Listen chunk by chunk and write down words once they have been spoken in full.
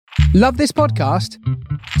Love this podcast?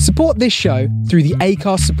 Support this show through the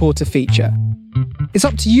Acast supporter feature. It's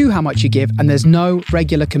up to you how much you give, and there's no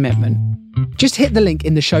regular commitment. Just hit the link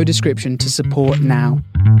in the show description to support now.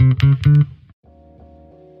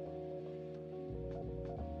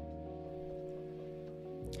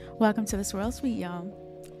 Welcome to the Swirl Suite, y'all.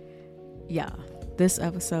 Yeah, this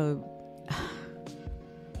episode,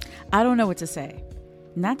 I don't know what to say.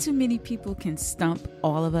 Not too many people can stump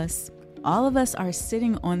all of us. All of us are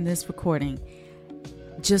sitting on this recording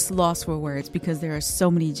just lost for words because there are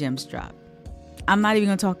so many gems dropped. I'm not even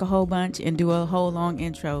going to talk a whole bunch and do a whole long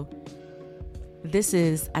intro. This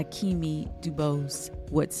is Ikimi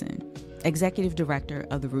Dubose-Woodson, Executive Director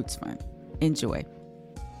of the Roots Fund. Enjoy.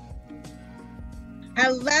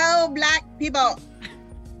 Hello, Black people.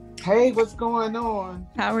 Hey, what's going on?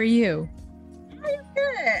 How are you? I'm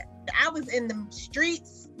good. I was in the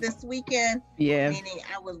streets this weekend. Yeah. Meaning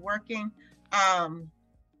I was working.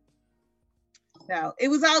 So it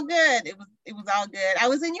was all good. It was all good. I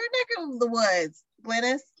was in your neck of the woods,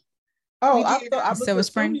 Glennis. Oh, I was Silver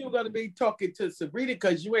Spring. assuming you were going to be talking to Sabrina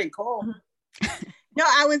because you ain't called. No,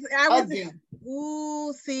 I was. Okay.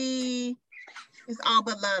 Ooh, see, it's all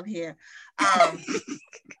but love here.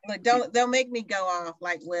 Look, don't make me go off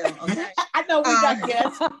like Will. Okay. I know we got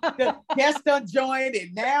guests. The guests done joined,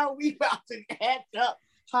 and now we about to catch up.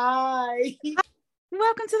 Hi.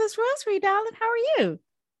 Welcome to the Swirl Suite, darling. How are you?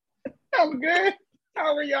 I'm good.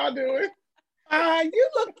 How are y'all doing? You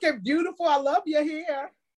looking beautiful. I love your hair.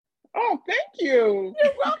 Oh, thank you.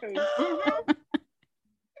 You're welcome.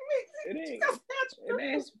 It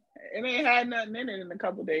ain't had nothing in it in a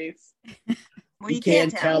couple days. Well, you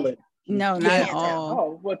can't tell it. No, not at all.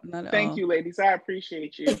 Oh, well, thank you, ladies. I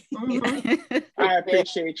appreciate you. Mm-hmm. I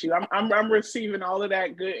appreciate you. I'm receiving all of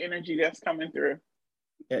that good energy that's coming through.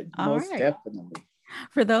 Yeah, most definitely.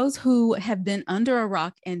 For those who have been under a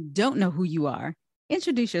rock and don't know who you are,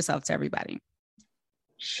 introduce yourself to everybody.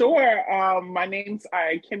 Sure. My name's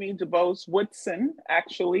Ikimi Dubose-Woodson,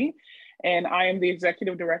 actually, and I am the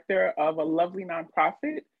executive director of a lovely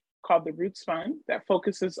nonprofit called the Roots Fund that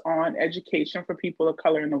focuses on education for people of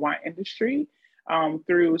color in the wine industry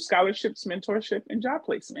through scholarships, mentorship, and job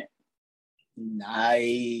placement.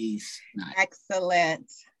 Nice. Excellent.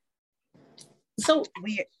 So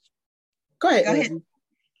go ahead.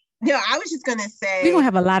 No, I was just gonna say we're gonna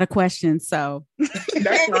have a lot of questions. So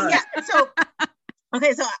yeah. So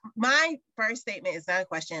okay. So my first statement is not a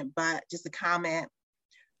question, but just a comment.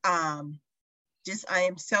 I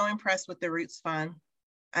am so impressed with the Roots Fund.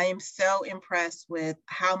 I am so impressed with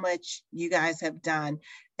how much you guys have done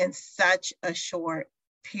in such a short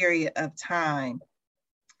period of time,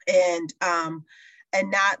 and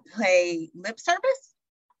not play lip service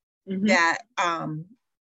that a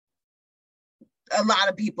lot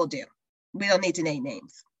of people do. We don't need to name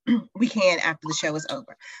names. We can after the show is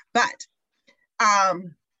over. But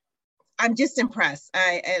I'm just impressed.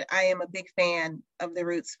 I am a big fan of the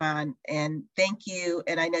Roots Fund, and thank you.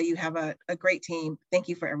 And I know you have a great team. Thank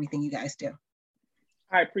you for everything you guys do.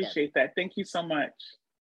 I appreciate that. Thank you so much.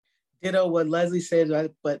 Ditto what Leslie said,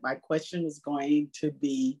 but my question is going to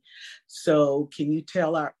be, so can you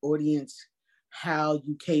tell our audience how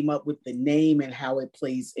you came up with the name and how it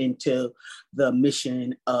plays into the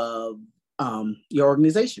mission of your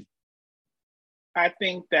organization? I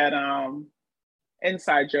think that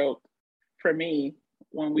inside joke for me,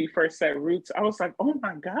 when we first said Roots, I was like, oh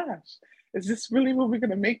my gosh, is this really what we're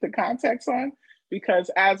going to make the context on? Because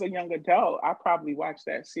as a young adult, I probably watched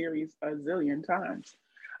that series a zillion times.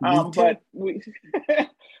 But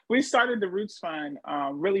we started the Roots Fund.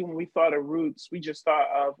 Really, when we thought of roots, we just thought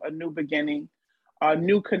of a new beginning, a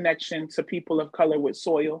new connection to people of color with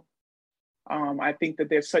soil. I think that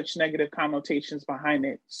there's such negative connotations behind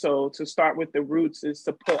it. So to start with the roots is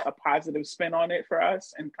to put a positive spin on it for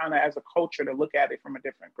us and kind of as a culture to look at it from a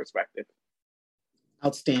different perspective.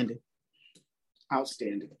 Outstanding.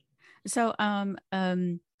 So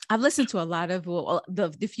I've listened to a lot of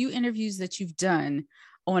the few interviews that you've done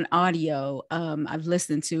on audio. I've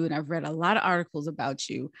listened to and I've read a lot of articles about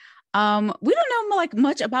you. We don't know like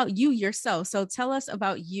much about you yourself. So tell us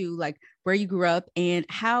about you, like where you grew up and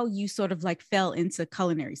how you sort of like fell into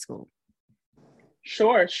culinary school.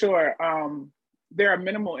 Sure. There are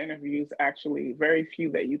minimal interviews, actually, very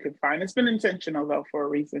few that you can find. It's been intentional though for a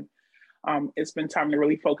reason. It's been time to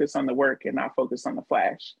really focus on the work and not focus on the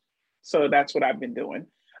flash. So that's what I've been doing.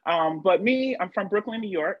 But me, I'm from Brooklyn, New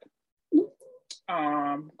York.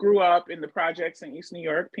 Grew up in the projects in East New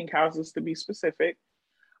York, pink houses to be specific.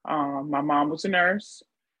 My mom was a nurse.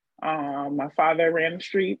 My father ran the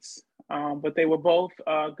streets, but they were both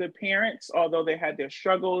good parents, although they had their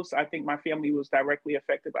struggles. I think my family was directly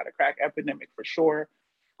affected by the crack epidemic for sure,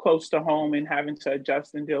 close to home and having to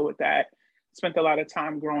adjust and deal with that. Spent a lot of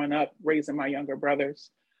time growing up, raising my younger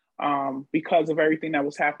brothers because of everything that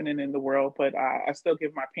was happening in the world. But I still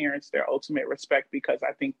give my parents their ultimate respect because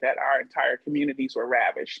I think that our entire communities were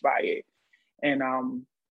ravaged by it. And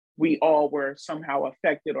we all were somehow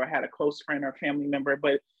affected or had a close friend or family member,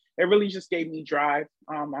 but it really just gave me drive.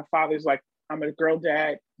 My father's like, I'm a girl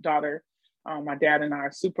dad, daughter. My dad and I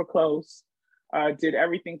are super close, did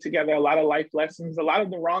everything together, a lot of life lessons, a lot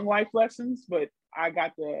of the wrong life lessons, but I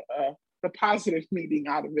got the positive meaning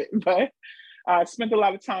out of it. But I spent a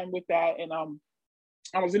lot of time with that. And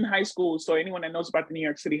I was in high school. So anyone that knows about the New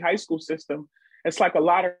York City high school system, it's like a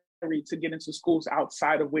lottery to get into schools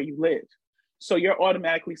outside of where you live. So you're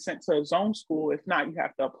automatically sent to a zone school. If not, you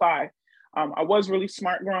have to apply. I was really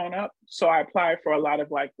smart growing up. So I applied for a lot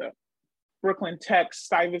of like the Brooklyn Tech,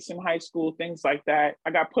 Stuyvesant High School, things like that.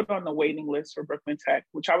 I got put on the waiting list for Brooklyn Tech,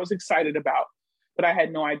 which I was excited about, but I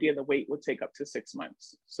had no idea the wait would take up to 6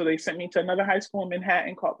 months. So they sent me to another high school in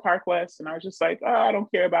Manhattan called Park West. And I was just like, oh, I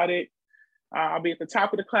don't care about it. I'll be at the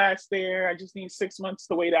top of the class there. I just need 6 months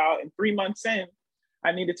to wait out. And 3 months in,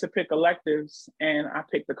 I needed to pick electives and I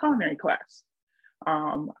picked the culinary class.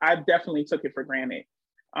 I definitely took it for granted.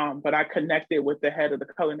 But I connected with the head of the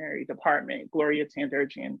culinary department, Gloria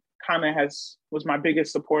Tanderjian, was my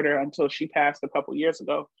biggest supporter until she passed a couple years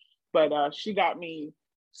ago. But she got me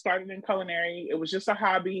started in culinary. It was just a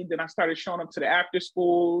hobby. Then I started showing up to the after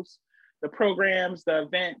schools, the programs, the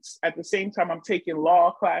events. At the same time, I'm taking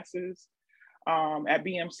law classes at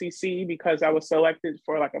BMCC because I was selected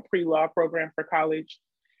for like a pre-law program for college.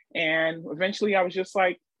 And eventually I was just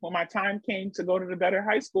like, when my time came to go to the better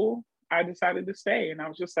high school, I decided to stay. And I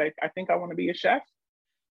was just like, I think I want to be a chef.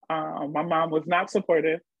 My mom was not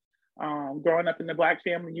supportive. Growing up in the Black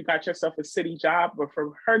family, you got yourself a city job, but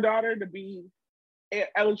for her daughter to be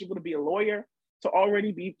eligible to be a lawyer, to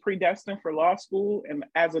already be predestined for law school, and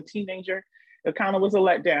as a teenager, it kind of was a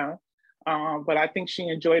letdown. But I think she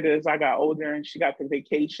enjoyed it as I got older and she got to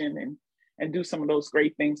vacation and do some of those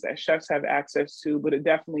great things that chefs have access to. But it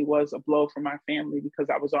definitely was a blow for my family because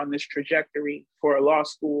I was on this trajectory for a law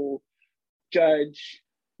school, judge,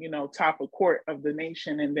 top of court of the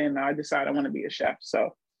nation. And then I decided I want to be a chef.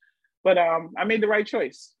 So, but I made the right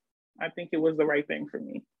choice. I think it was the right thing for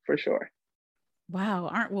me, for sure. Wow.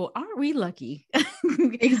 Aren't we lucky?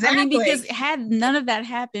 Exactly. I mean, because had none of that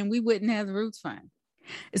happened, we wouldn't have the Roots Fund.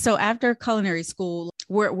 So after culinary school,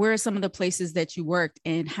 where are some of the places that you worked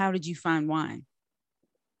and how did you find wine?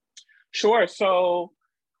 Sure. So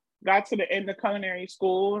got to the end of culinary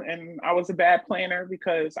school and I was a bad planner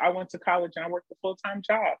because I went to college and I worked a full-time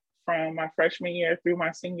job from my freshman year through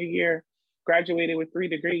my senior year, graduated with 3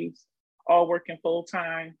 degrees, all working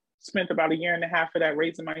full-time, spent about 1.5 years of that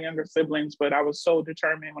raising my younger siblings. But I was so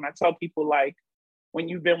determined. When I tell people, like, when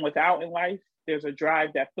you've been without in life, there's a drive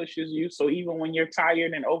that pushes you. So even when you're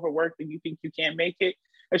tired and overworked and you think you can't make it,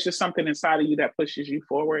 it's just something inside of you that pushes you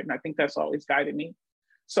forward. And I think that's always guided me.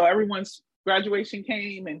 So everyone's graduation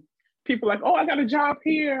came and people like, oh, I got a job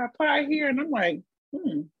here, apply here. And I'm like,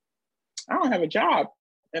 I don't have a job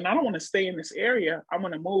and I don't want to stay in this area. I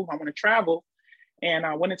want to move, I want to travel. And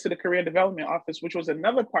I went into the career development office, which was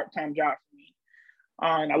another part-time job for me.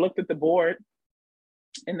 And I looked at the board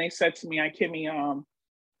and they said to me, Ikimi,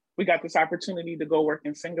 we got this opportunity to go work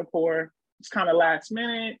in Singapore. It's kind of last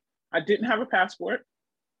minute. I didn't have a passport,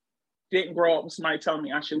 didn't grow up with somebody telling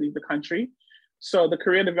me I should leave the country. So the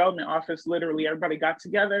career development office, literally everybody got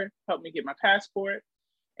together, helped me get my passport.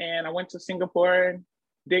 And I went to Singapore and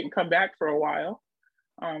didn't come back for a while.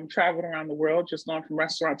 Traveled around the world, just going from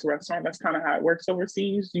restaurant to restaurant. That's kind of how it works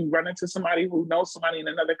overseas. You run into somebody who knows somebody in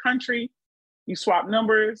another country, you swap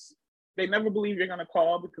numbers. They never believe you're going to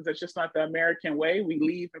call because it's just not the American way. We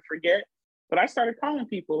leave and forget. But I started calling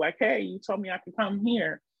people like, hey, you told me I could come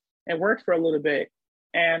here and work for a little bit.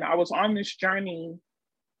 And I was on this journey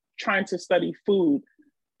trying to study food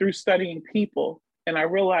through studying people. And I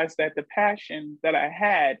realized that the passion that I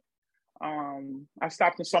had, I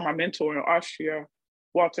stopped and saw my mentor in Austria,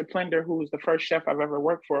 Walter Plender, who was the first chef I've ever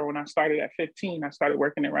worked for. When I started at 15, I started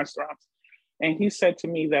working in restaurants. And he said to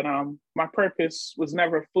me that my purpose was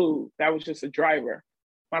never food. That was just a driver.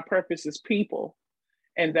 My purpose is people,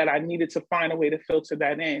 and that I needed to find a way to filter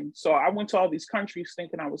that in. So I went to all these countries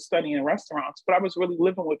thinking I was studying restaurants, but I was really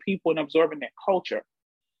living with people and absorbing their culture.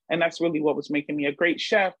 And that's really what was making me a great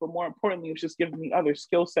chef. But more importantly, it was just giving me other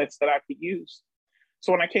skill sets that I could use.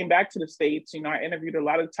 So when I came back to the States, I interviewed a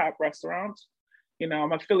lot of top restaurants.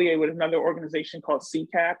 I'm affiliated with another organization called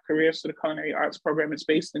CCAP, Careers to the Culinary Arts Program. It's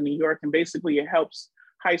based in New York, and basically it helps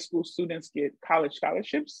high school students get college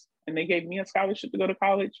scholarships. And they gave me a scholarship to go to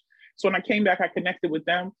college. So when I came back, I connected with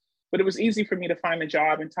them. But it was easy for me to find a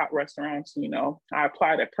job in top restaurants. I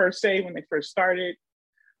applied at Per Se when they first started.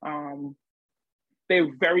 They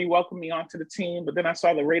very welcomed me onto the team, but then I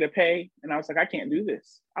saw the rate of pay and I was like, I can't do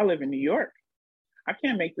this. I live in New York. I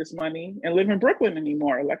can't make this money and live in Brooklyn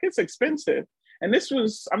anymore. Like, it's expensive. And this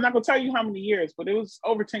was, I'm not gonna tell you how many years, but it was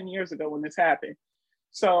over 10 years ago when this happened.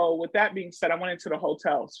 So with that being said, I went into the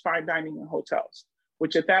hotels, fine dining in hotels,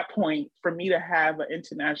 which at that point, for me to have an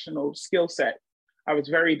international skill set, I was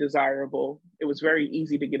very desirable. It was very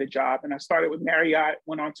easy to get a job. And I started with Marriott,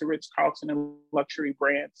 went on to Ritz-Carlton and luxury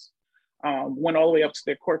brands, went all the way up to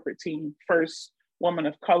their corporate team. First woman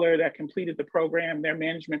of color that completed the program, their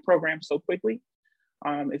management program so quickly.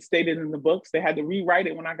 It's stated in the books. They had to rewrite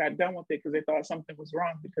it when I got done with it because they thought something was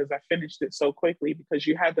wrong because I finished it so quickly, because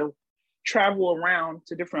you had to travel around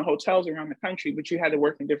to different hotels around the country, but you had to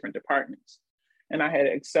work in different departments. And I had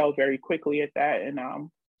excelled very quickly at that, and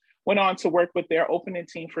went on to work with their opening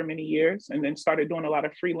team for many years, and then started doing a lot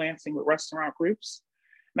of freelancing with restaurant groups.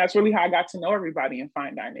 And that's really how I got to know everybody in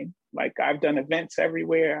fine dining. Like, I've done events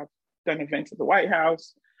everywhere. I've done events at the White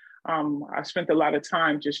House. I spent a lot of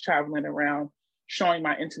time just traveling around, showing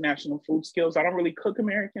my international food skills. I don't really cook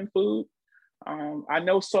American food. I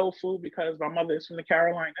know soul food because my mother is from the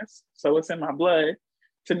Carolinas, so it's in my blood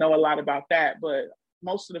to know a lot about that. But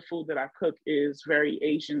most of the food that I cook is very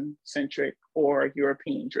Asian centric or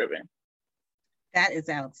European driven. That is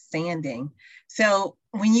outstanding. So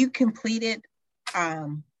when you completed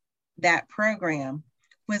that program,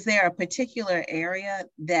 was there a particular area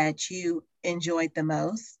that you enjoyed the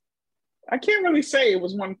most? I can't really say it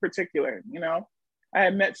was one particular, I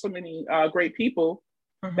had met so many great people.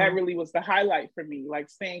 Mm-hmm. That really was the highlight for me, like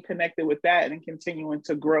staying connected with that and continuing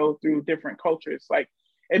to grow through different cultures. Like,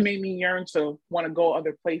 it made me yearn to want to go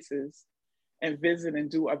other places and visit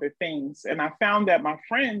and do other things. And I found that my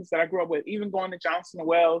friends that I grew up with, even going to Johnson &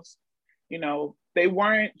 Wales, they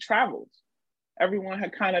weren't traveled. Everyone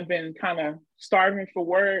had kind of been starving for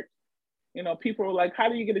work. People were like, how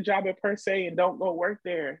do you get a job at Per Se and don't go work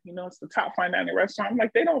there? It's the top fine dining restaurant. I'm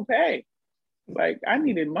like, they don't pay. Like, I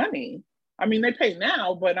needed money. I mean, they pay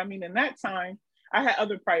now, but I mean, in that time, I had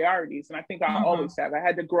other priorities. And I think I always have. I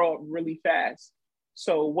had to grow up really fast.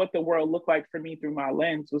 So what the world looked like for me through my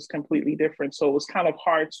lens was completely different. So it was kind of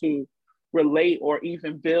hard to relate or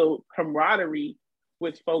even build camaraderie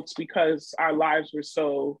with folks because our lives were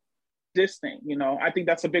so distant. I think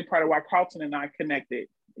that's a big part of why Carlton and I connected.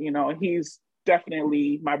 He's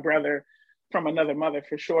definitely my brother from another mother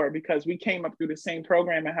for sure, because we came up through the same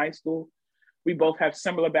program in high school. We both have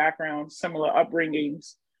similar backgrounds, similar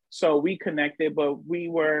upbringings. So we connected, but we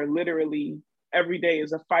were literally, every day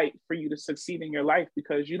is a fight for you to succeed in your life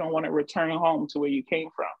because you don't want to return home to where you came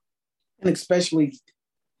from. And especially,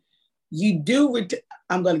 I'm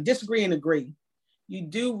going to disagree and agree. You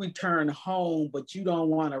do return home, but you don't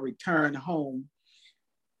want to return home.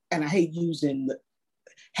 And I hate using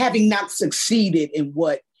having not succeeded in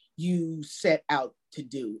what you set out to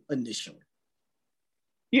do initially.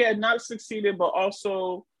 Yeah, not succeeded, but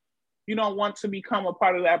also you don't want to become a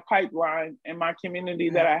part of that pipeline in my community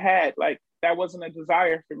that I had. Like, that wasn't a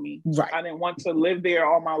desire for me. Right. I didn't want to live there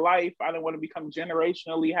all my life. I didn't want to become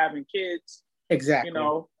generationally having kids. Exactly.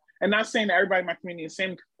 And not saying that everybody in my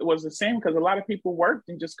community was the same, because a lot of people worked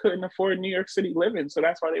and just couldn't afford New York City living. So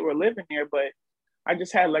that's why they were living there. But I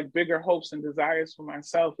just had like bigger hopes and desires for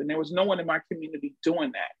myself. And there was no one in my community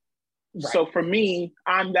doing that. Right. So for me,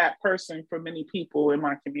 I'm that person for many people in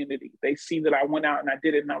my community. They see that I went out and I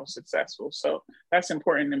did it and I was successful. So that's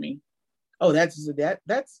important to me. Oh, that's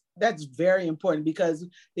very important, because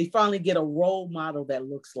they finally get a role model that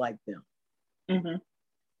looks like them. Mm-hmm.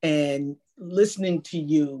 And listening to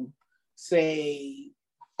you say,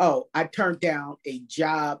 oh, I turned down a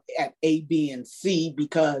job at A, B, and C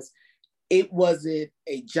because it wasn't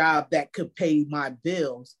a job that could pay my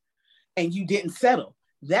bills, and you didn't settle.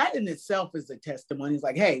 That in itself is a testimony. It's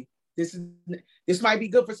like, hey, this might be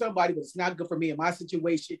good for somebody, but it's not good for me in my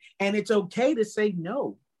situation. And it's okay to say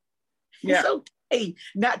no. Yeah. It's okay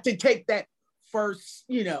not to take that first,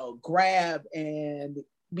 grab, and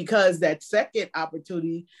because that second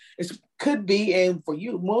opportunity could be, and for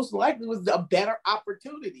you, most likely was a better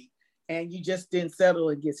opportunity, and you just didn't settle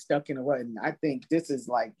and get stuck in a rut. And I think this is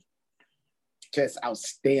like just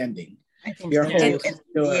outstanding. I think your whole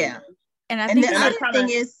story. Yeah. And I think the other thing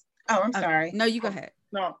is, I'm sorry. No, you go ahead.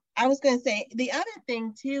 No. I was going to say, the other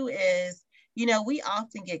thing too is, we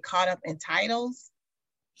often get caught up in titles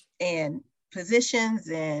and positions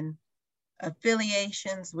and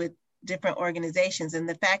affiliations with different organizations. And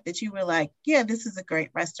the fact that you were like, yeah, this is a great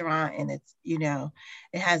restaurant and it's, you know,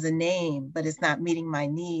 it has a name, but it's not meeting my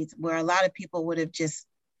needs, where a lot of people would have just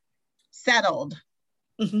settled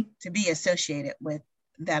to be associated with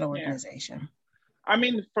that organization. I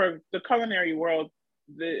mean, for the culinary world,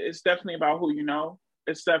 it's definitely about who you know.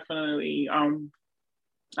 It's definitely,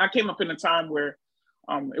 I came up in a time where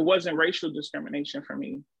it wasn't racial discrimination for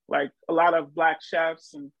me. Like a lot of Black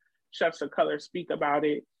chefs and chefs of color speak about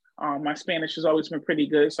it. My Spanish has always been pretty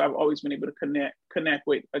good, so I've always been able to connect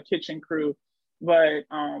with a kitchen crew. But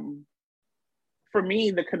for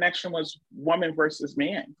me, the connection was woman versus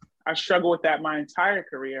man. I struggled with that my entire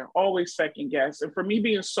career, always second guess. And for me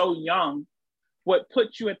being so young, what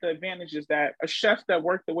put you at the advantage is that a chef that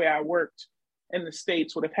worked the way I worked in the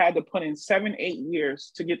States would have had to put in 7-8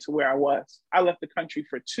 years to get to where I was. I left the country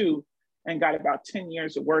for 2 and got about 10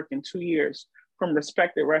 years of work in 2 years from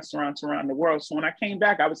respected restaurants around the world. So when I came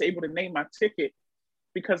back, I was able to name my ticket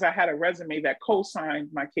because I had a resume that co-signed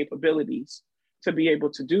my capabilities to be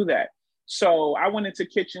able to do that. So I went into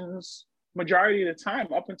kitchens majority of the time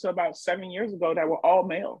up until about 7 years ago that were all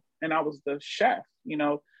male. And I was the chef, you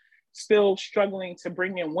know, still struggling to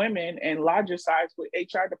bring in women and logicize with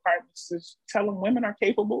HR departments to tell them women are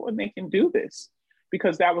capable and they can do this,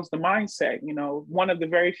 because that was the mindset. You know, one of the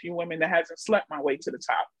very few women that hasn't slept my way to the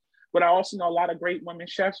top. But I also know a lot of great women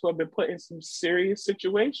chefs who have been put in some serious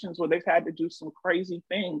situations where they've had to do some crazy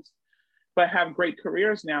things, but have great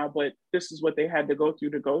careers now. But this is what they had to go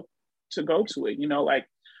through to go to it. You know, like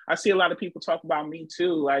I see a lot of people talk about Me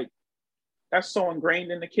Too, like that's so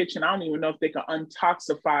ingrained in the kitchen. I don't even know if they can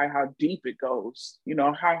untoxify how deep it goes, you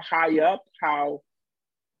know, how high up, how,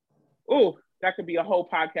 oh, that could be a whole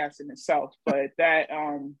podcast in itself. But that,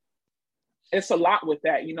 it's a lot with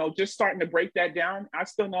that, you know, just starting to break that down. I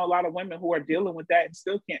still know a lot of women who are dealing with that and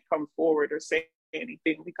still can't come forward or say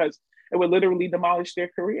anything because it would literally demolish their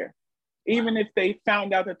career. Even if they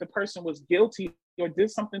found out that the person was guilty or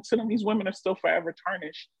did something to them, these women are still forever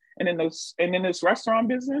tarnished. And in this restaurant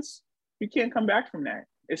business, you can't come back from that.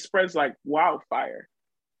 It spreads like wildfire,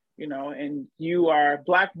 you know, and you are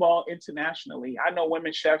blackballed internationally. I know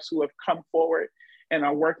women chefs who have come forward and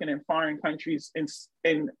are working in foreign countries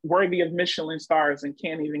and worthy of Michelin stars and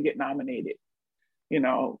can't even get nominated, you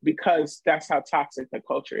know, because that's how toxic the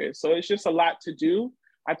culture is. So it's just a lot to do.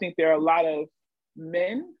 I think there are a lot of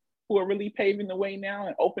men who are really paving the way now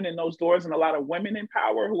and opening those doors, and a lot of women in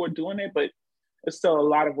power who are doing it, but there's still a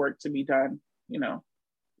lot of work to be done, you know.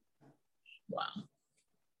 Wow.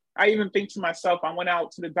 I even think to myself, I went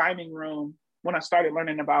out to the dining room when I started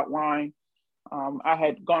learning about wine. I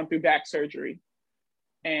had gone through back surgery.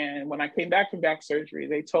 And when I came back from back surgery,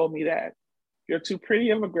 they told me that you're too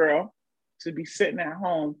pretty of a girl to be sitting at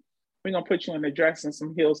home. We're going to put you in a dress and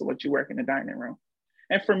some heels and let you work in the dining room.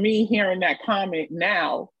 And for me, hearing that comment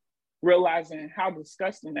now, realizing how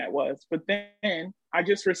disgusting that was, but then I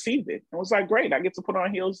just received it. It was like, great, I get to put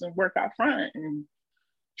on heels and work out front and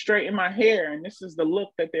straighten my hair. And this is the look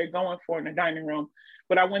that they're going for in the dining room.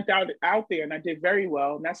 But I went out there and I did very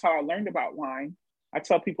well. And that's how I learned about wine. I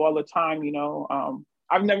tell people all the time, you know,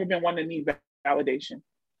 I've never been one to need validation.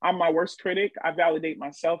 I'm my worst critic. I validate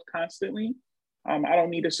myself constantly. I don't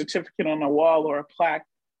need a certificate on a wall or a plaque.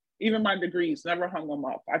 Even my degrees, never hung them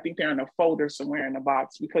up. I think they're in a folder somewhere in a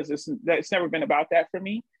box because it's never been about that for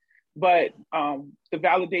me. But the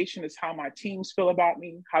validation is how my teams feel about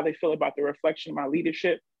me, how they feel about the reflection of my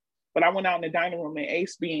leadership. But I went out in the dining room, and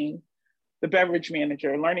Ace being the beverage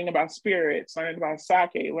manager, learning about spirits, learning about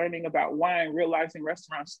sake, learning about wine, realizing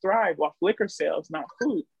restaurants thrive off liquor sales, not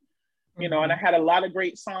food. You know, and I had a lot of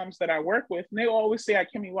great somms that I work with, and they always say,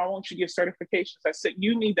 Ikimi, why won't you get certifications? I said,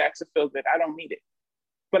 you need that to feel good. I don't need it.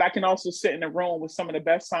 But I can also sit in a room with some of the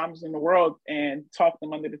best somms in the world and talk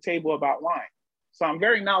them under the table about wine. So I'm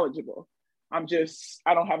very knowledgeable. I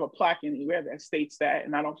don't have a plaque anywhere that states that,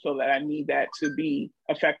 and I don't feel that I need that to be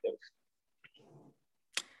effective.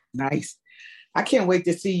 Nice. I can't wait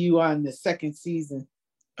to see you on the second season.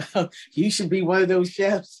 You should be one of those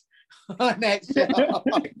chefs on that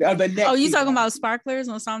show. Oh, you talking about Sparklers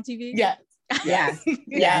on Som TV? Yes. Yes.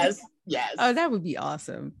 Yes. Yes. Oh, that would be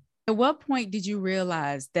awesome. At what point did you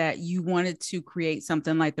realize that you wanted to create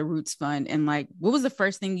something like the Roots Fund? And like, what was the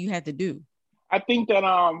first thing you had to do? I think that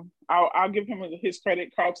I'll give him his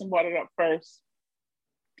credit. Carlton brought it up first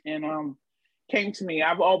and came to me.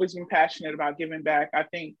 I've always been passionate about giving back. I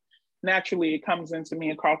think naturally it comes into me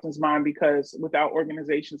and Carlton's mind because without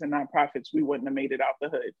organizations and nonprofits, we wouldn't have made it out the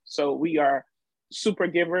hood. So we are super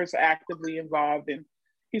givers, actively involved. And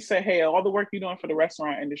he said, hey, all the work you're doing for the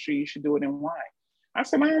restaurant industry, you should do it in wine. I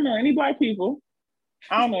said, I don't know any Black people.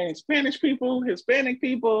 I don't know any Spanish people, Hispanic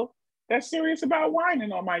people that's serious about wine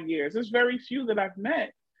in all my years. There's very few that I've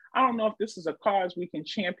met. I don't know if this is a cause we can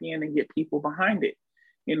champion and get people behind it,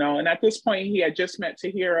 you know? And at this point, he had just met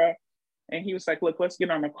Tahira, and he was like, look, let's get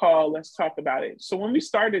on a call. Let's talk about it. So when we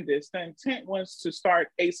started this, the intent was to start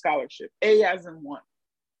a scholarship, A as in one.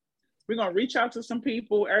 We're going to reach out to some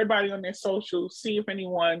people, everybody on their socials, see if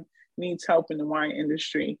anyone needs help in the wine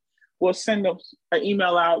industry. We'll send an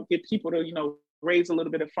email out, get people to, you know, raise a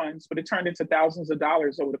little bit of funds, but it turned into thousands of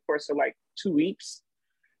dollars over the course of like 2 weeks.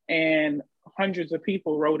 And hundreds of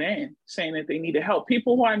people wrote in saying that they needed help.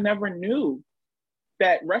 People who I never knew,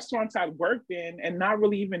 that restaurants I'd worked in, and not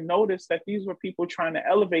really even noticed that these were people trying to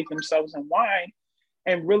elevate themselves in wine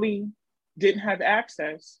and really didn't have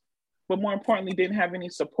access, but more importantly, didn't have any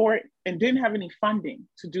support and didn't have any funding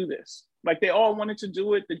to do this. Like they all wanted to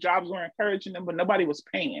do it. The jobs were encouraging them, but nobody was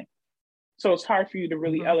paying. So it's hard for you to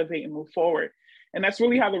really elevate and move forward. And that's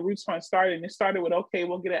really how the Roots Fund started. And it started with, okay,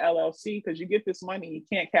 we'll get an LLC because you get this money, you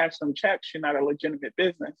can't cash them checks, you're not a legitimate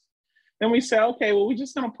business. Then we said, okay, well, we're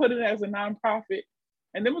just gonna put it as a nonprofit.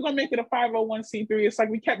 And then we're gonna make it a 501c3. It's like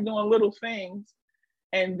we kept doing little things.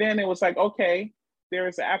 And then it was like, okay, there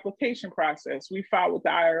is an application process. We filed with the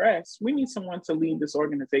IRS. We need someone to lead this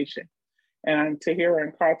organization. And Tahira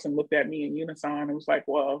and Carlton looked at me in unison and was like,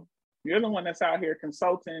 well, you're the one that's out here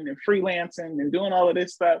consulting and freelancing and doing all of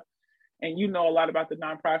this stuff. And you know a lot about the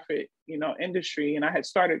nonprofit, you know, industry. And I had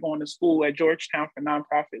started going to school at Georgetown for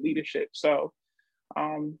nonprofit leadership. So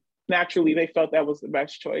naturally, they felt that was the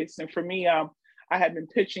best choice. And for me, I had been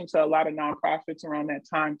pitching to a lot of nonprofits around that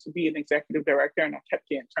time to be an executive director, and I kept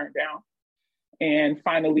getting turned down. And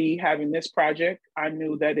finally, having this project, I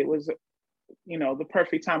knew that it was, you know, the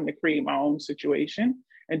perfect time to create my own situation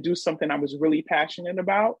and do something I was really passionate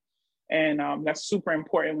about. And that's super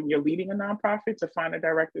important when you're leading a nonprofit, to find a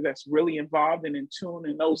director that's really involved and in tune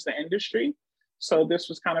and knows the industry. So this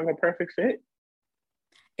was kind of a perfect fit.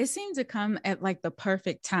 It seemed to come at like the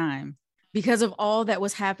perfect time because of all that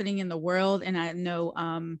was happening in the world. And I know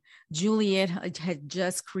Juliet had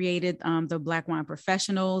just created the Black Wine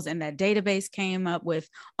Professionals, and that database came up with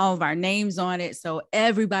all of our names on it. So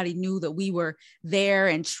everybody knew that we were there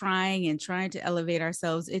and trying to elevate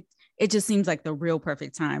ourselves. It just seems like the real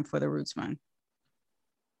perfect time for the Roots Fund.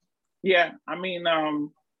 Yeah, I mean,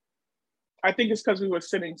 I think it's because we were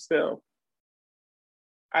sitting still.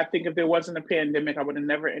 I think if there wasn't a pandemic, I would have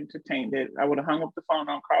never entertained it. I would have hung up the phone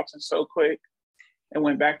on Carlton so quick and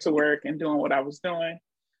went back to work and doing what I was doing.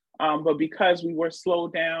 But because we were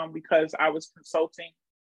slowed down, because I was consulting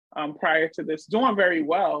prior to this, doing very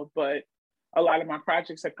well, but a lot of my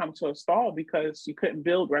projects had come to a stall because you couldn't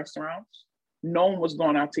build restaurants. No one was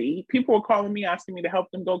going out to eat. People were calling me, asking me to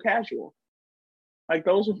help them go casual. Like,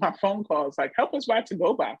 those were my phone calls. Like, help us buy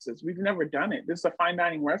to-go boxes. We've never done it. This is a fine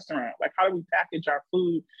dining restaurant. Like, how do we package our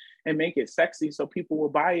food and make it sexy so people will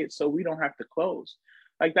buy it so we don't have to close?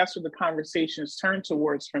 Like, that's what the conversations turned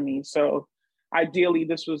towards for me. So ideally,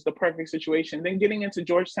 this was the perfect situation. Then getting into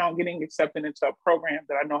Georgetown, getting accepted into a program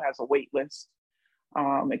that I know has a wait list.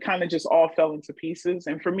 It kind of just all fell into pieces.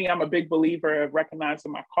 And for me, I'm a big believer of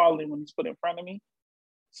recognizing my calling when it's put in front of me.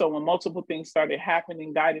 So when multiple things started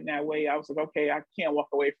happening, guided that way, I was like, okay, I can't walk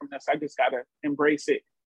away from this. I just got to embrace it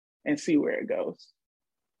and see where it goes.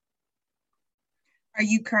 Are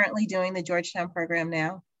you currently doing the Georgetown program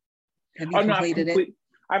now? Have you completed it?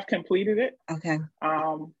 I've completed it. Okay.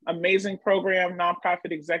 Amazing program,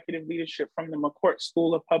 nonprofit executive leadership from the McCourt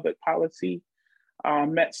School of Public Policy.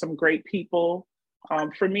 Met some great people.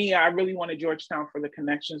 For me, I really wanted Georgetown for the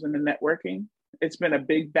connections and the networking. It's been a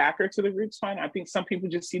big backer to the Roots Fund. I think some people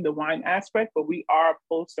just see the wine aspect, but we are a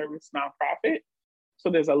full service nonprofit. So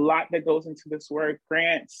there's a lot that goes into this work: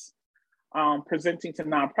 grants, presenting to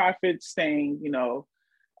nonprofits, staying,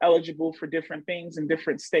 eligible for different things in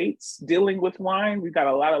different states, dealing with wine. We've got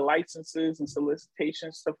a lot of licenses and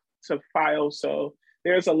solicitations to file. So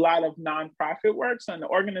there's a lot of nonprofit work. So in the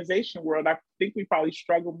organization world, I think we probably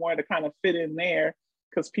struggle more to kind of fit in there,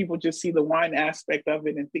 because people just see the wine aspect of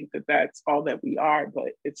it and think that that's all that we are, but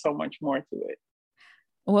it's so much more to it.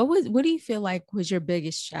 What do you feel like was your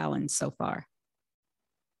biggest challenge so far?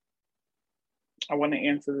 I want to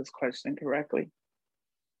answer this question correctly,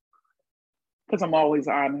 because I'm always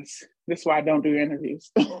honest. This is why I don't do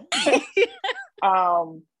interviews.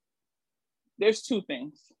 There's two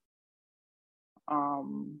things.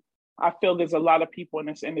 I feel there's a lot of people in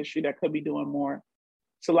this industry that could be doing more.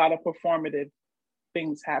 It's a lot of performative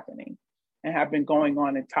things happening and have been going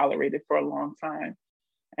on and tolerated for a long time.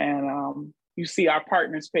 And you see our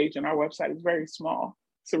partners page on our website is very small.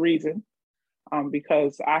 It's a reason.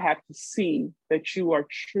 because I have to see that you are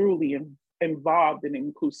truly involved in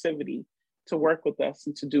inclusivity to work with us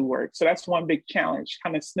and to do work. So that's one big challenge,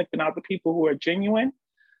 kind of snipping out the people who are genuine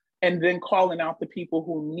and then calling out the people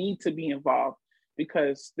who need to be involved,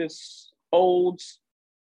 because this old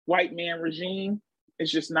white man regime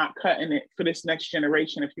is just not cutting it for this next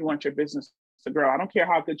generation if you want your business to grow. I don't care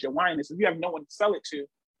how good your wine is. If you have no one to sell it to,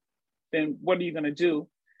 then what are you going to do?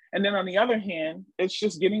 And then on the other hand, it's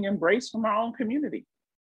just getting embraced from our own community.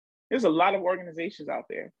 There's a lot of organizations out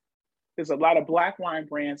there. There's a lot of Black wine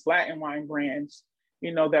brands, Latin wine brands,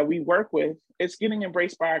 that we work with. It's getting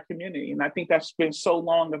embraced by our community. And I think that's been so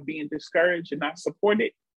long of being discouraged and not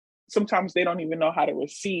supported. Sometimes they don't even know how to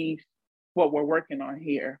receive what we're working on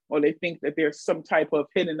here, or they think that there's some type of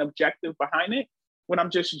hidden objective behind it, when I'm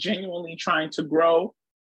just genuinely trying to grow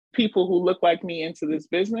people who look like me into this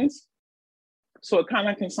business. So it kind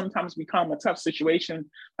of can sometimes become a tough situation.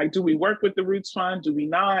 Like, do we work with the Roots Fund? Do we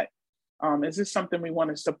not? Is this something we want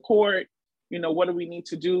to support? What do we need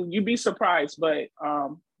to do? You'd be surprised, but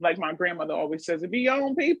like my grandmother always says, it be your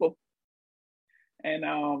own people. And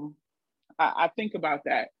I think about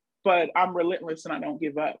that, but I'm relentless and I don't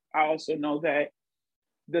give up. I also know that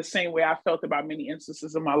the same way I felt about many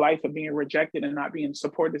instances of my life of being rejected and not being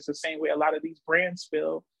supported is the same way a lot of these brands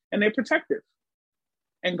feel, and they're protective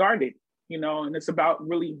and guarded. And it's about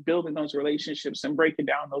really building those relationships and breaking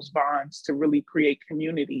down those bonds to really create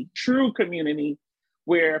community, true community,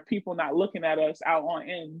 where people not looking at us out on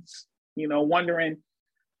ends, wondering,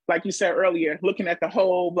 like you said earlier, looking at the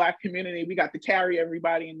whole Black community, we got to carry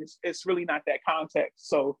everybody, and it's really not that context.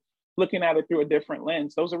 So looking at it through a different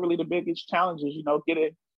lens, those are really the biggest challenges,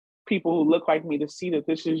 getting people who look like me to see that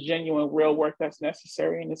this is genuine, real work that's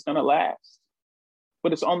necessary and it's going to last.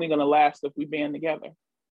 But it's only going to last if we band together.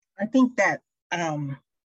 I think that I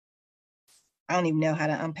don't even know how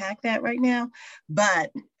to unpack that right now,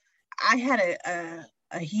 but I had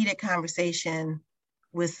a heated conversation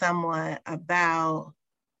with someone about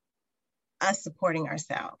us supporting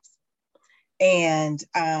ourselves and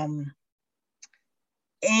the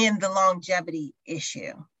longevity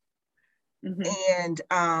issue. Mm-hmm.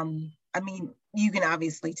 And you can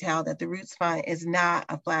obviously tell that the Roots Fund is not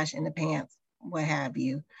a flash in the pants, what have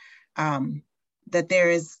you, that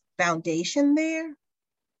there is foundation there,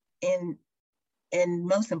 and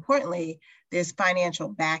most importantly, there's financial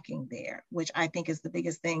backing there, which I think is the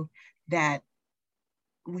biggest thing that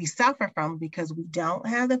we suffer from, because we don't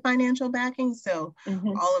have the financial backing. So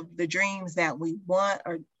all of the dreams that we want,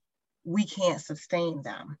 we can't sustain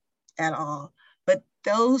them at all. But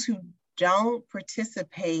those who don't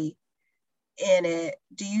participate in it,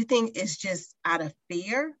 do you think it's just out of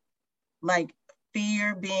fear? Like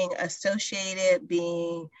fear being associated,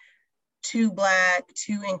 being too Black,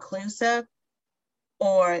 too inclusive,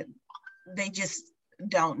 or they just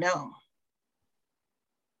don't know?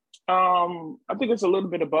 I think it's a little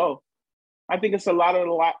bit of both. I think it's a lot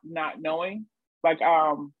not knowing. Like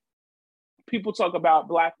people talk about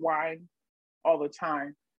Black wine all the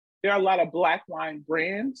time. There are a lot of Black wine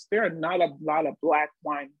brands. There are not a lot of Black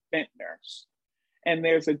wine vintners. And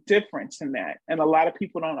there's a difference in that. And a lot of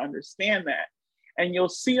people don't understand that. And you'll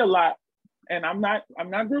see a lot, and I'm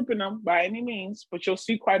not grouping them by any means, but you'll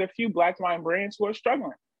see quite a few Black wine brands who are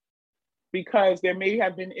struggling because there may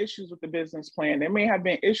have been issues with the business plan. There may have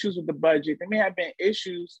been issues with the budget. There may have been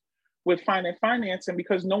issues with finding financing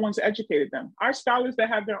because no one's educated them. Our scholars that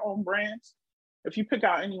have their own brands, if you pick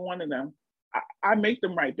out any one of them, I make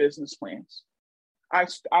them write business plans. I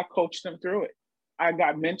coach them through it. I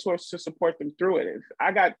got mentors to support them through it.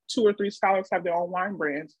 I got 2 or 3 scholars have their own wine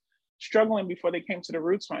brands struggling before they came to the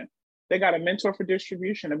Roots Fund. They got a mentor for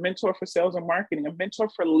distribution, a mentor for sales and marketing, a mentor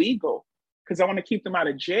for legal, because I want to keep them out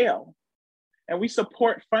of jail. And we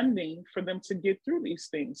support funding for them to get through these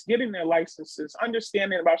things, getting their licenses,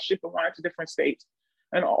 understanding about shipping wine to different states.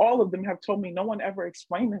 And all of them have told me, no one ever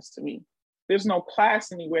explained this to me. There's no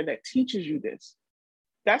class anywhere that teaches you this.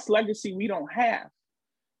 That's legacy we don't have.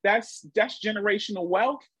 That's generational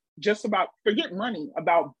wealth, just about, forget money,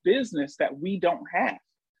 about business that we don't have.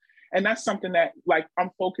 And that's something that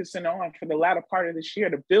I'm focusing on for the latter part of this year,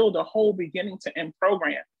 to build a whole beginning to end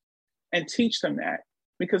program and teach them that.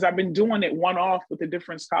 Because I've been doing it one-off with the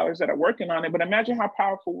different scholars that are working on it. But imagine how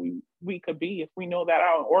powerful we could be if we know that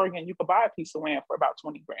out in Oregon, you could buy a piece of land for about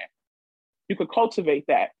 20 grand. You could cultivate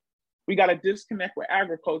that. We got a disconnect with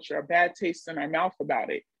agriculture, a bad taste in our mouth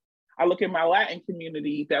about it. I look at my Latin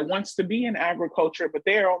community that wants to be in agriculture, but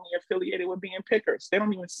they're only affiliated with being pickers. They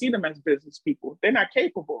don't even see them as business people. They're not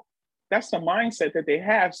capable. That's the mindset that they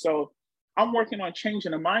have. So I'm working on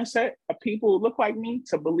changing the mindset of people who look like me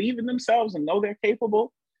to believe in themselves and know they're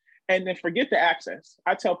capable, And then forget the access.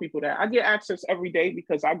 I tell people that. I get access every day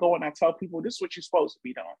because I go and I tell people this is what you're supposed to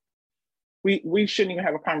be doing. We shouldn't even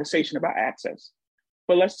have a conversation about access.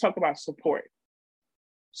 But let's talk about support.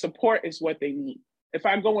 Support is what they need. If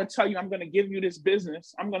I go and tell you I'm going to give you this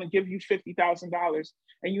business, I'm going to give you $50,000,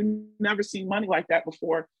 and you never seen money like that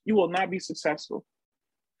before, you will not be successful.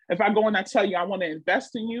 If I go and I tell you I want to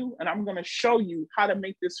invest in you and I'm going to show you how to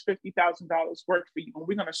make this $50,000 work for you, and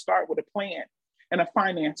we're going to start with a plan and a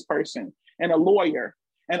finance person and a lawyer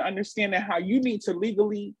and understanding how you need to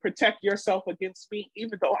legally protect yourself against me,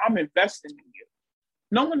 even though I'm investing in you.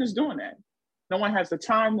 No one is doing that. No one has the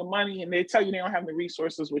time, the money, and they tell you they don't have the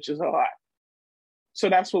resources, which is a lot. So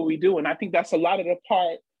that's what we do. And I think that's a lot of the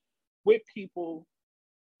part with people,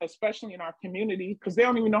 especially in our community, because they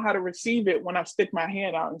don't even know how to receive it when I stick my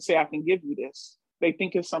hand out and say, I can give you this. They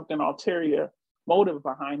think it's something ulterior motive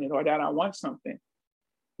behind it, or that I want something.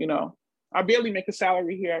 You know, I barely make a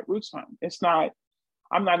salary here at Roots Fund.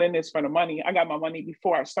 I'm not in this for the money. I got my money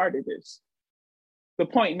before I started this. The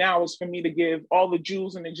point now is for me to give all the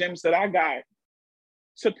jewels and the gems that I got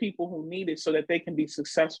to people who need it so that they can be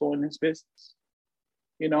successful in this business.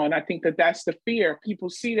 You know, and I think that that's the fear. People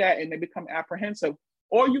see that and they become apprehensive.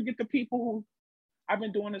 Or you get the people who, I've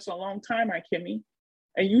been doing this a long time, Ikimi,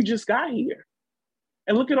 and you just got here.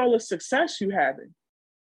 And look at all the success you having.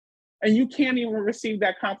 And you can't even receive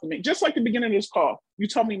that compliment. Just like the beginning of this call, you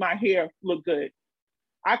told me my hair looked good.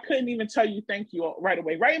 I couldn't even tell you thank you right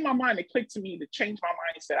away. Right in my mind, it clicked to me to change my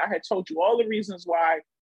mindset. I had told you all the reasons why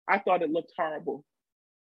I thought it looked horrible.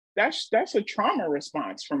 That's a trauma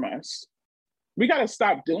response from us. We got to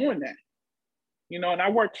stop doing that. You know, and I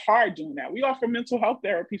worked hard doing that. We offer mental health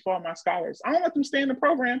therapy for all my scholars. I don't let them stay in the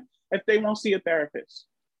program if they won't see a therapist.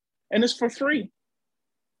 And it's for free.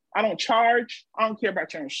 I don't charge. I don't care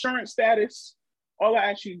about your insurance status. All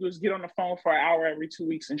I ask you to do is get on the phone for an hour every 2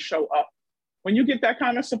 weeks and show up. When you get that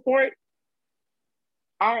kind of support,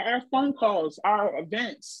 our phone calls, our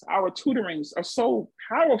events, our tutorings are so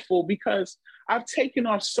powerful because I've taken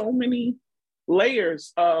off so many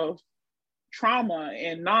layers of trauma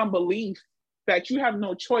and non-belief that you have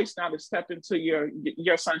no choice now to step into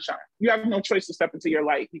your sunshine. You have no choice to step into your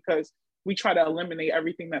light because we try to eliminate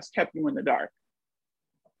everything that's kept you in the dark.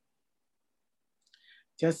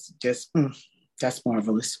 That's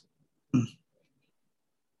marvelous.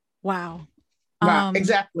 Wow. Wow,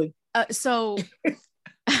 exactly. So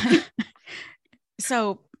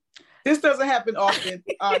this doesn't happen often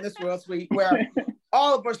on this World Suite where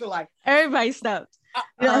all of us are like, everybody stops.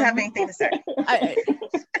 You don't have anything to say.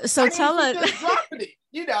 So tell us, just dropping it,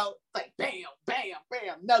 you know, like bam, bam,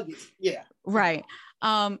 bam, nuggets. Yeah. Right.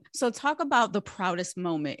 So talk about the proudest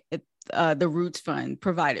moment the Roots Fund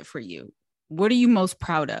provided for you. What are you most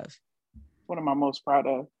proud of? What am I most proud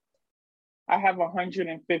of? I have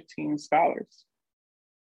 115 scholars.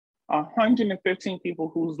 115 people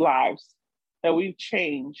whose lives that we've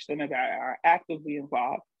changed and that are actively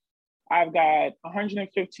involved. I've got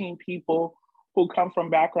 115 people who come from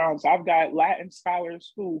backgrounds. I've got Latin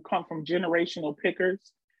scholars who come from generational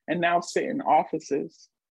pickers and now sit in offices.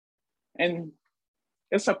 And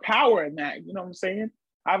it's a power in that, you know what I'm saying?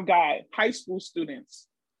 I've got high school students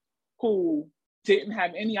who didn't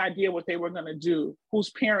have any idea what they were gonna do,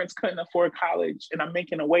 whose parents couldn't afford college, and I'm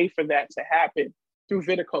making a way for that to happen through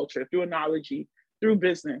viticulture, through enology, through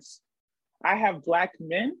business. I have Black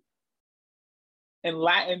men and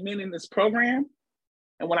Latin men in this program.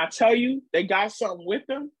 And when I tell you they got something with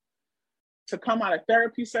them to come out of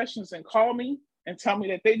therapy sessions and call me and tell me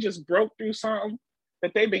that they just broke through something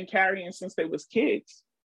that they've been carrying since they was kids.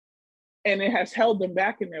 And it has held them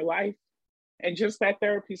back in their life. And just that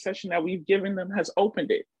therapy session that we've given them has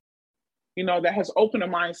opened it. You know, that has opened a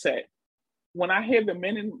mindset. When I hear the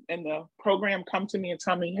men in the program come to me and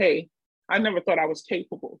tell me, hey, I never thought I was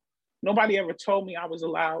capable. Nobody ever told me I was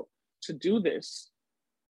allowed to do this.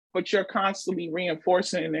 But you're constantly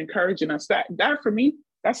reinforcing and encouraging us. That for me,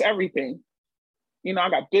 that's everything. You know, I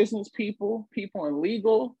got business people in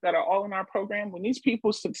legal that are all in our program. When these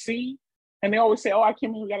people succeed, and they always say, oh,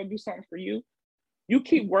 we got to do something for you. You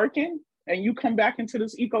keep working and you come back into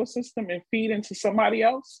this ecosystem and feed into somebody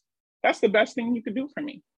else. That's the best thing you could do for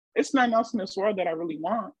me. It's nothing else in this world that I really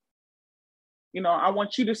want. You know, I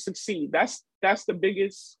want you to succeed. That's the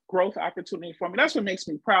biggest growth opportunity for me. That's what makes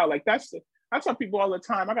me proud. Like I tell people all the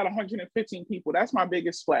time, I got 115 people. That's my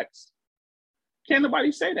biggest flex. Can't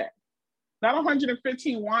nobody say that. Not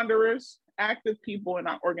 115 wanderers, active people in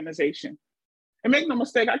our organization. And make no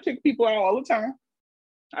mistake, I kick people out all the time.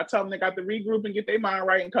 I tell them they got to regroup and get their mind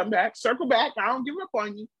right and come back, circle back. I don't give up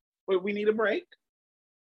on you, but we need a break.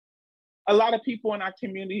 A lot of people in our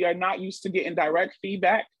community are not used to getting direct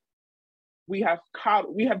feedback. we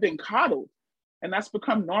have been coddled. And that's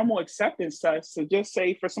become normal acceptance to us, to just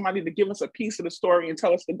say for somebody to give us a piece of the story and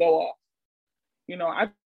tell us to go off. You know, I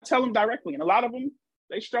tell them directly, and a lot of them,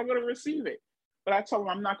 they struggle to receive it. But I tell them,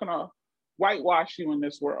 I'm not going to whitewash you in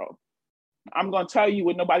this world. I'm going to tell you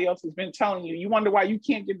what nobody else has been telling you. You wonder why you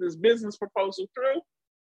can't get this business proposal through?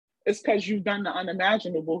 It's because you've done the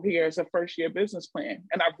unimaginable here as a first-year business plan.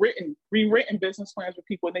 And I've rewritten business plans with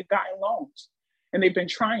people, and they've gotten loans. And they've been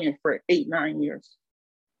trying for 8-9 years.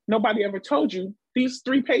 Nobody ever told you these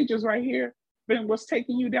 3 pages right here been what's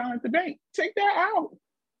taking you down at the bank. Take that out.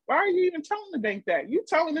 Why are you even telling the bank that? You're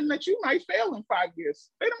telling them that you might fail in 5 years.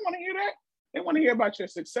 They don't want to hear that. They want to hear about your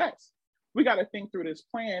success. We got to think through this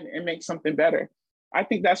plan and make something better. I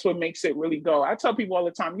think that's what makes it really go. I tell people all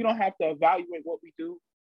the time, you don't have to evaluate what we do.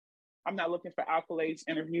 I'm not looking for accolades,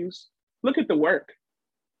 interviews. Look at the work.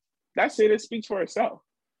 That's it. It speaks for itself.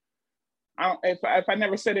 If I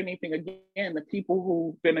never said anything again, the people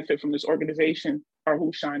who benefit from this organization are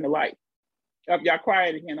who shine the light. Y'all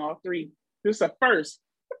quiet again, all 3. This is a first.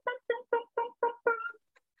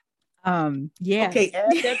 Yeah. Okay,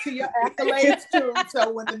 add that to your accolades too.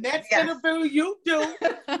 So when the next interview you do,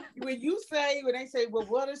 when they say, well,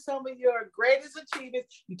 what are some of your greatest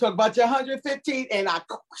achievements? You talk about your 115, and I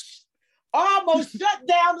almost shut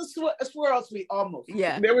down the swirl suite. Almost.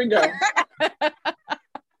 Yeah. There we go.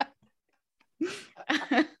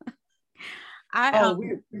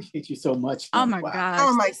 We appreciate you so much. Oh my gosh.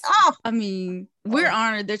 Oh my God. I mean, we're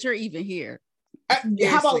honored that you're even here. How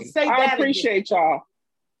about say that? I appreciate y'all.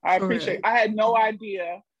 I For appreciate. real. I had no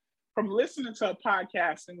idea from listening to a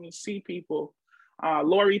podcast and you see people.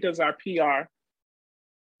 Lori does our PR,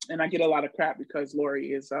 and I get a lot of crap because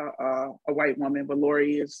Lori is a white woman, but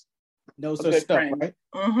Lori knows a her good stuff, friend. right?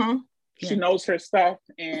 Mm-hmm. She knows her stuff,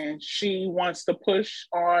 and she wants to push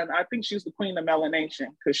on. I think she's the queen of melanation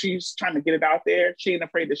because she's trying to get it out there. She ain't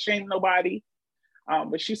afraid to shame nobody.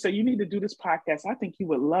 But she said, you need to do this podcast. I think you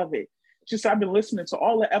would love it. She said, I've been listening to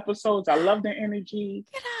all the episodes. I love the energy.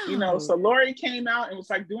 You know, so Lori came out and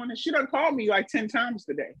was like doing it. She done called me like 10 times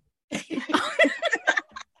today.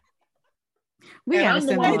 We And gotta I'm the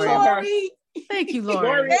send one Lori. Lori. Thank you, Lori.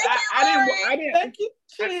 Lori, I didn't. Thank you.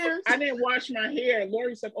 Cheers. I didn't wash my hair.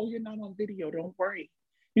 Lori said, "Oh, you're not on video. Don't worry.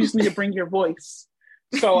 You just need to bring your voice."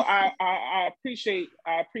 So I appreciate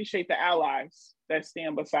the allies that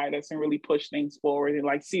stand beside us and really push things forward and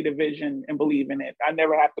like see the vision and believe in it. I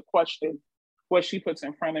never have to question what she puts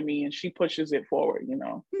in front of me, and she pushes it forward. You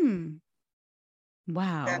know.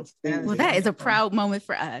 Wow. Well, That is a proud moment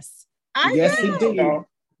for us. Yes, indeed. So,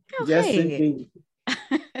 Yes, Okay. indeed.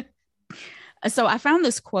 So I found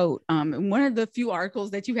this quote in one of the few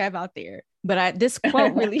articles that you have out there, but this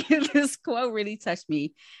quote really touched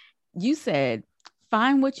me. You said,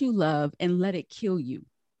 "Find what you love and let it kill you."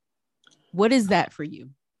 What is that for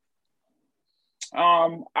you?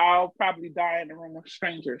 I'll probably die in a room of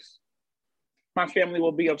strangers. My family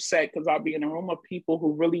will be upset because I'll be in a room of people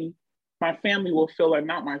who really, my family will feel are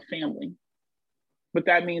not my family. But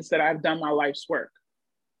that means that I've done my life's work.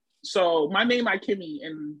 So my name Ikimi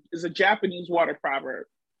is a Japanese water proverb.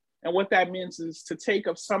 And what that means is to take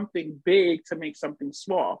of something big to make something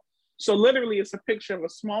small. So literally it's a picture of a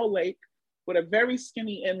small lake with a very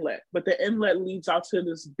skinny inlet, but the inlet leads out to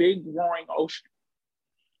this big roaring ocean.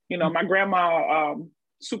 You know, my grandma,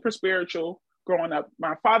 super spiritual growing up.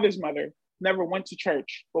 My father's mother never went to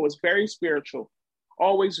church, but was very spiritual,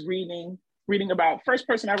 always reading about, first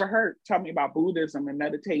person I ever heard tell me about Buddhism and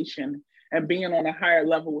meditation and being on a higher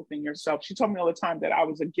level within yourself. She told me all the time that I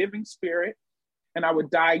was a giving spirit and I would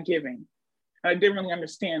die giving. And I didn't really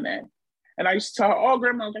understand that. And I used to tell her, oh,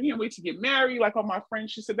 grandma, I can't wait to get married, like all my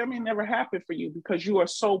friends. She said, that may never happen for you because you are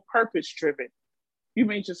so purpose driven. You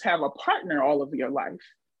may just have a partner all of your life.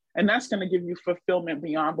 And that's going to give you fulfillment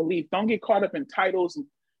beyond belief. Don't get caught up in titles and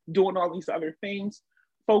doing all these other things.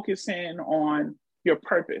 Focus in on your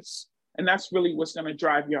purpose. And that's really what's going to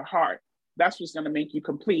drive your heart. That's what's going to make you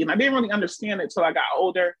complete. And I didn't really understand it till I got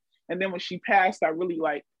older. And then when she passed, I really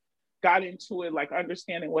got into it,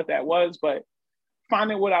 understanding what that was, but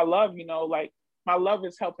finding what I love, my love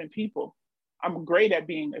is helping people. I'm great at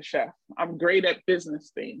being a chef. I'm great at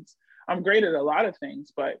business things. I'm great at a lot of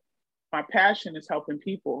things, but my passion is helping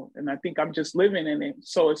people. And I think I'm just living in it.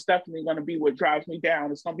 So it's definitely going to be what drives me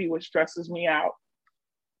down. It's going to be what stresses me out.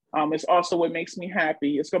 It's also what makes me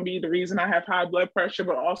happy. It's going to be the reason I have high blood pressure,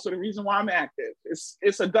 but also the reason why I'm active.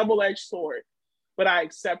 It's a double-edged sword, but I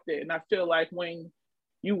accept it. And I feel like when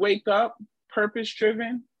you wake up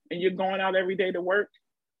purpose-driven and you're going out every day to work,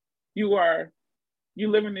 you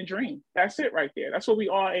living the dream. That's it right there. That's what we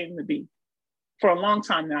all aim to be. For a long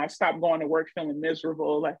time now, I stopped going to work feeling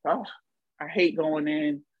miserable, I hate going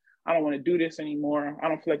in. I don't want to do this anymore. I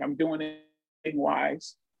don't feel like I'm doing anything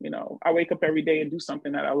wise. I wake up every day and do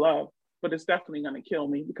something that I love, but it's definitely going to kill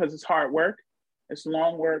me because it's hard work. It's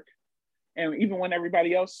long work. And even when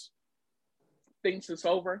everybody else thinks it's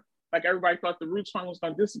over, like everybody thought the Roots Fund was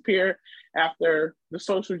going to disappear after the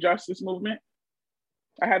social justice movement,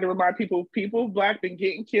 I had to remind people Black been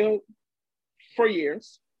getting killed for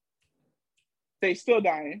years. They still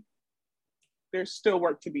dying. There's still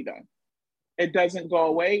work to be done. It doesn't go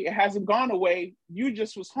away. It hasn't gone away. You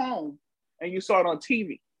just was home and you saw it on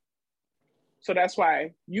TV. So that's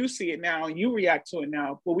why you see it now and you react to it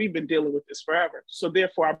now. But we've been dealing with this forever. So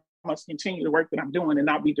therefore, I must continue the work that I'm doing and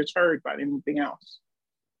not be deterred by anything else.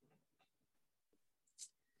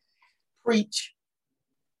 Preach.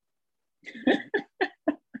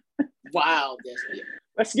 Wow, that's it.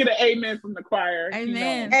 Let's get an amen from the choir.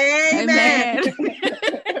 Amen. Amen.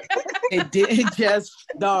 It didn't just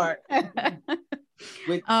start.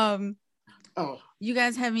 With, You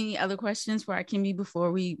guys have any other questions for Ikimi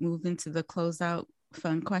before we move into the closeout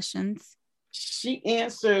fun questions? She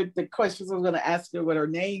answered the questions I was going to ask her what her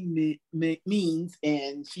name means,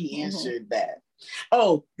 and she answered that.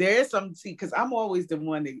 Oh, there is something, see, because I'm always the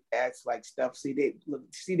one that asks like stuff. See,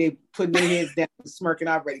 they putting their heads down and smirking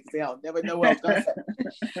already because they don't never know what I was going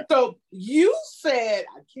to say. So you said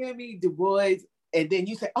Ikimi, Dubose, and then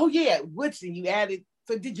you said, oh yeah, Woodson, you added.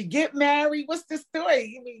 So did you get married? What's the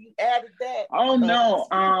story? I mean, you added that. Oh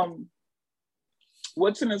no.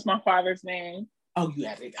 Woodson is my father's name. Oh, you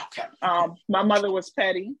added it. Okay. My mother was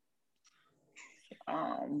Petty.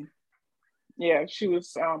 Yeah, she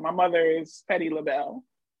was, my mother is Petty LaBelle,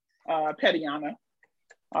 Pettyana.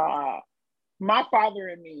 My father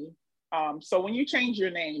and me, so when you change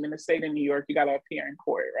your name in the state of New York, you got to appear in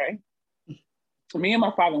court, right? So me and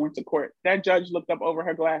my father went to court. That judge looked up over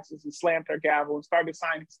her glasses and slammed her gavel and started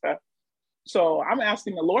signing stuff. So I'm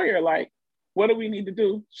asking the lawyer, like, what do we need to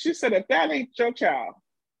do? She said, if that ain't your child,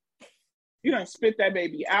 you done spit that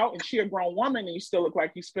baby out and she a grown woman and you still look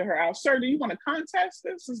like you spit her out. Sir, do you want to contest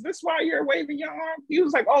this? Is this why you're waving your arm? He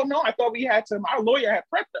was like, oh no, I thought we had to, our lawyer had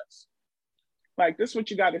prepped us. Like, this is what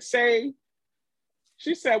you got to say.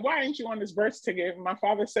 She said, why ain't you on this birth ticket? And my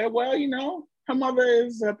father said, well, her mother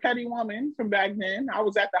is a petty woman from back then. I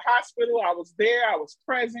was at the hospital. I was there. I was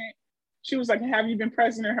present. She was like, have you been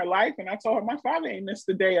present in her life? And I told her, my father ain't missed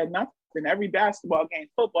a day or nothing. Every basketball game,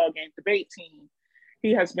 football game, debate team,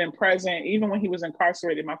 he has been present. Even when he was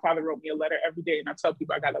incarcerated, my father wrote me a letter every day. And I tell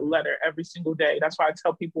people I got a letter every single day. That's why I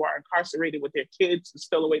tell people who are incarcerated with their kids, it's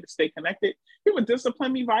still a way to stay connected. He would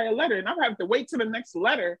discipline me via letter. And I would have to wait to the next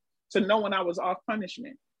letter to know when I was off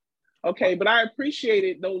punishment. Okay, but I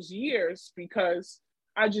appreciated those years because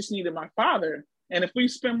I just needed my father. And if we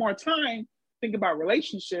spend more time thinking about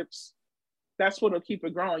relationships, that's what'll keep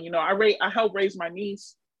it growing. I helped raise my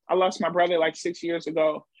niece. I lost my brother like 6 years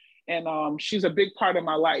ago. And she's a big part of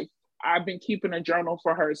my life. I've been keeping a journal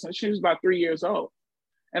for her since she was about 3 years old.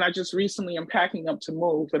 And I just recently am packing up to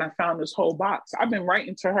move and I found this whole box. I've been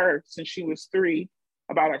writing to her since she was 3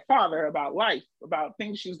 about her father, about life, about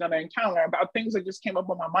things she's gonna encounter, about things that just came up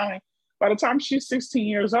on my mind. By the time she's 16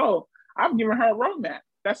 years old, I've given her a roadmap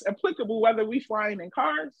that's applicable whether we flying in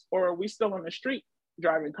cars or we still on the street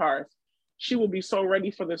driving cars. She will be so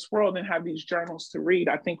ready for this world and have these journals to read.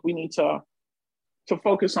 I think we need to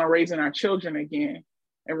focus on raising our children again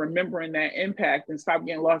and remembering that impact and stop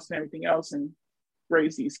getting lost in everything else and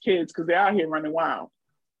raise these kids because they're out here running wild.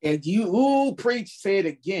 And you preach, say it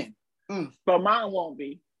again. But mine won't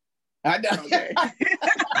be. I know. Okay.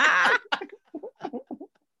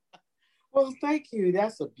 Well, thank you.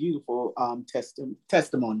 That's a beautiful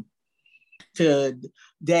testimony to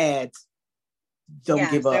dads. Don't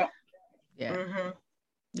give up. Yeah. Mm-hmm.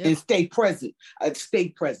 Yep. And stay present. Stay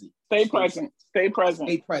present. Stay present. Stay present.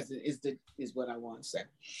 Stay present is what I want to say.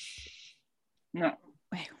 No.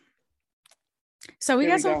 So we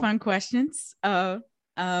There got we some go. fun questions. There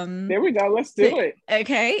we go. Let's do it.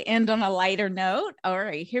 Okay, and on a lighter note, all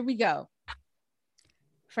right, here we go.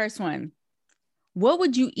 First one. What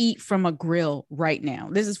would you eat from a grill right now?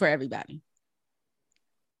 This is for everybody.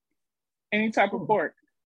 Any type of pork.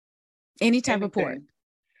 Any type of pork. Anything.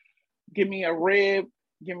 Give me a rib.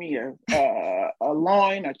 Give me a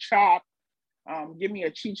loin, a chop. Give me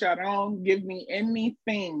a chicharron. Give me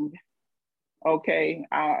anything. Okay.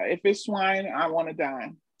 If it's swine, I want to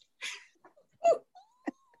dine.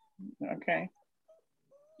 Okay.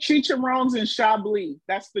 Chicharrones and chablis.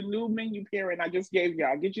 That's the new menu pairing I just gave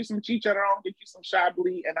y'all. Get you some chicharron, get you some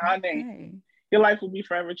chablis, and honey. Okay. Your life will be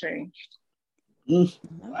forever changed.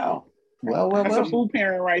 Wow. Well. That's a food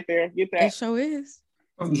pairing right there. Get It that. sure is.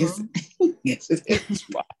 Yes. Yes, it is.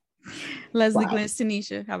 Leslie, Wow. Glenn,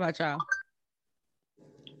 Tanisha, how about y'all?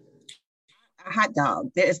 A hot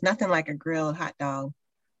dog. There is nothing like a grilled hot dog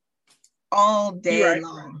all day right.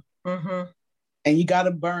 long. Mm-hmm. And you got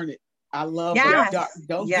to burn it. I love Yes. it.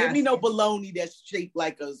 Don't Yes. give me no bologna that's shaped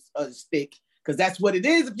like a stick, because that's what it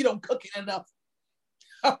is if you don't cook it enough.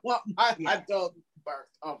 I want my hot dog burnt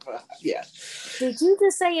off. Yeah. Did you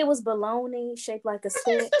just say it was bologna shaped like a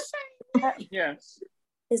stick? Yes.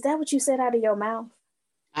 Is that what you said out of your mouth?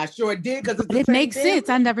 I sure did, because It makes sense.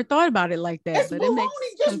 I never thought about it like that, It's but it makes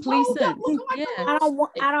bologna, just complete rolled up, sense. looking like Yeah.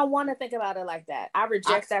 I don't want to think about it like that. I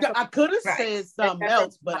reject that. I could have Right. said something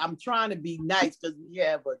else, but I'm trying to be nice because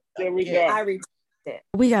but There we yeah. go. I reject it.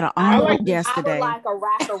 We got an I omelet would yesterday. like a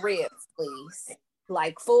rack of ribs, please.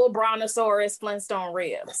 Like full Brontosaurus Flintstone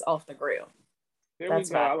ribs off the grill. There That's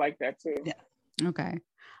we go. fine. I like that too. Yeah. Okay.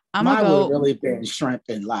 I'm Mine gonna would go. have really been shrimp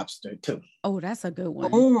and lobster too. Oh, that's a good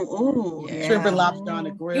one. Ooh, Yeah. yeah. Shrimp and lobster on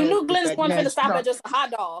the grill. You knew with Glennis that wasn't finna nice stop chunk. at just a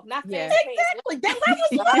hot dog, not Yeah. fast paced.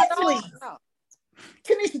 Exactly. That was Leslie.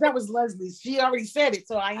 Tanisha, that was Leslie. She already said it,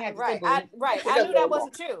 so I had to say Right, it. I knew that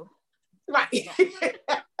wasn't you. Right.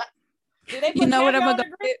 Do they put You know what caviar I'm on the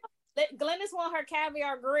gonna grill? Glennis want her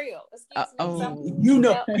caviar grill. Excuse me. oh. Something-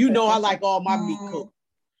 you know I like all my meat cooked.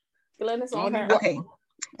 Glennis want Only her. Okay. Oh,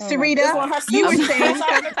 Sarita, This one, her you were soup. saying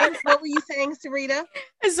something. What were you saying, Sarita?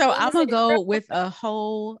 So I'm gonna go with a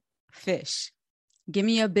whole fish. Give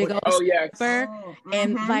me a big old Oh yes. snapper,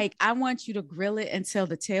 and Mhm. like I want you to grill it until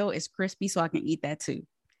the tail is crispy, so I can eat that too.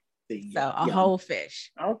 So a Yeah. whole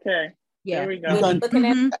fish. Okay. Yeah. There we go. You gonna- Looking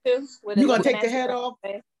at Mhm. you too. With You it gonna looking take the at you. head off?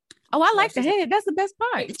 Oh, I like the head. That's the best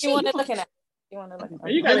part. You want to looking at? You want to look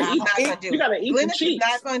at? You gotta Glennis is eat. not gonna do You it. gotta eat the Glennis is cheeks.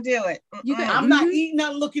 not gonna do it. You can- Mm-mm. I'm not Mhm. eating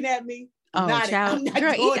nothing looking at me. Oh, I'm child, not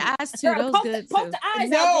girl, eat doing the it. eyes too. Girl, Those poke good the too. eyes out.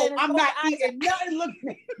 No, Glennis. I'm Poke not the eyes eating nothing looking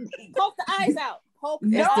at me. Poke the eyes out. Poke the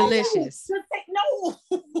It's eyes out. delicious. No.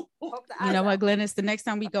 Poke the eyes You know what, out. Glennis? The next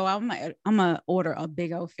time we go, I'm gonna order a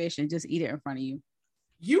big old fish and just eat it in front of you.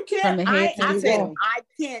 You From can't. the head to I the said tail. I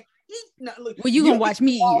can't eat nothing. Look, Well, you gonna watch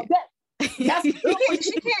me all eat day. That's She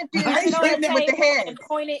can't do I it. ain't She's doing shrimp with the head. And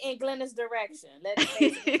point it in Glennis' direction. Let it it.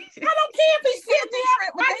 face it. I don't care if it's Can't do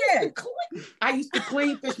shrimp with the head. I used to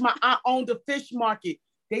clean fish. My aunt owned a fish market.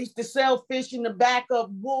 They used to sell fish in the back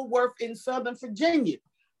of Woolworth in Southern Virginia.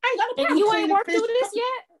 I ain't got a And problem you ain't cleaning worked fish. through this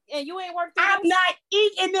yet? And you ain't worked through I'm this? not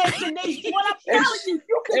eating that, Denise. What I'm telling you,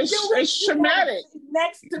 you can It's- do it. it's You wanna traumatic. sit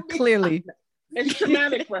next to me. Clearly. It's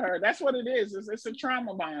traumatic for her. That's what it is. It's a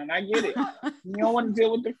trauma bond. I get it. You don't want to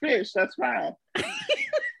deal with the fish. That's fine.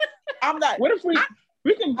 I'm not. What if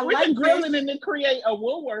we can like grill fish. it and then create a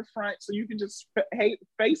Woolworth front so you can just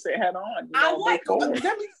face it head on. You I know, like go forward.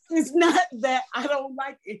 it's not that I don't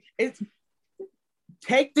like it. It's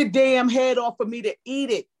take the damn head off for me to eat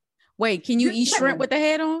it. Wait, can you eat shrimp with the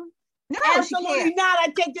head on? No, she Absolutely can't. not. I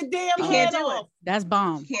take the damn She head can't do off. That's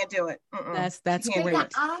bomb. She can't do it. Mm-mm. That's She can't great. do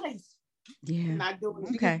it. My eyes. Yeah. Not doing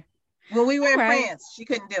it. Okay. When we were in All right. France, she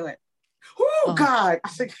couldn't do it. Oh, Oh. God. I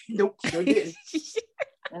said, nope, sure didn't.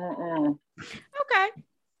 Mm-mm. Okay.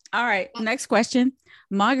 All right. Next question.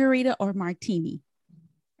 Margarita or martini?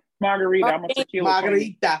 Margarita. I'm a tequila. queen.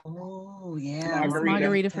 Margarita. Oh yeah,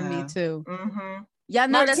 Margarita for me too. Mm-hmm. Y'all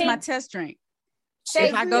know that's my Martini. test drink. Shake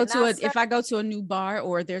If I it, go not to a stir. if I go to a new bar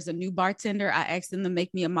or there's a new bartender, I ask them to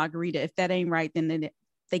make me a margarita. If that ain't right, then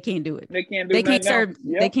they can't do it. They can't do They can't nothing serve. else.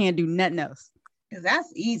 Yep. They can't do nothing else. Because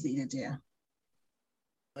that's easy to do.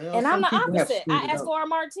 Well, And I'm some the people have opposite. screwed I it ask up. for a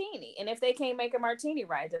martini. And if they can't make a martini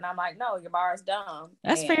right, then I'm like, no, your bar is dumb.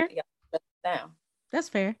 That's And fair. y'all shut it down. That's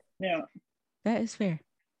fair. Yeah. That is fair.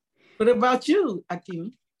 What about you,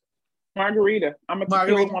 Ikimi? Margarita. I'm a tequila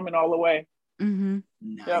Margarita. woman all the way. Mm-hmm.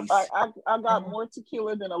 Nice. Yep. I got more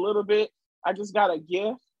tequila than a little bit. I just got a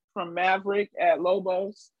gift from Maverick at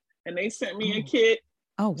Lobos, and they sent me a kit.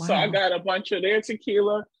 Oh wow. So I got a bunch of their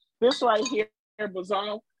tequila. This right here,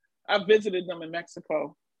 Bazal. I visited them in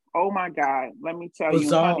Mexico. Oh my God. Let me tell you,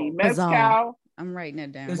 Bazal. honey. Mezcal, Bazal. I'm writing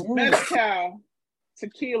it down. Is- mezcal,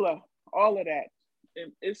 tequila, all of that.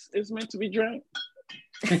 It's meant to be drank.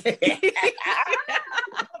 That's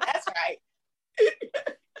right.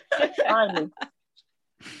 Finally.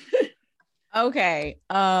 Okay.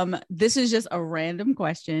 This is just a random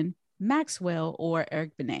question. Maxwell or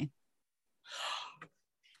Eric Benet?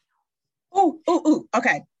 Ooh.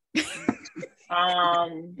 Okay.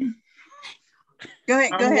 Go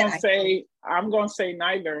ahead. I'm gonna say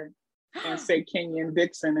neither and say Kenyon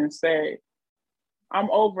Dixon instead. I'm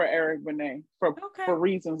over Eric Benet for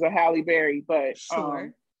reasons of Halle Berry, but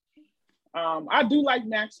Sure. I do like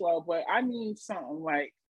Maxwell, but I need something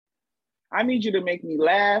like I need you to make me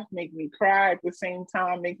laugh, make me cry at the same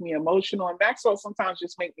time, make me emotional. And Maxwell sometimes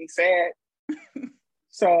just make me sad.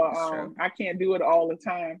 So I can't do it all the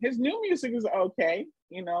time. His new music is okay,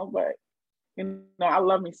 but I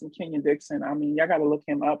love me some Kenyon Dixon. I mean, y'all got to look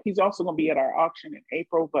him up. He's also going to be at our auction in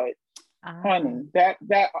April, but honey, that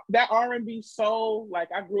R&B soul, like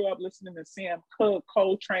I grew up listening to Sam Cooke,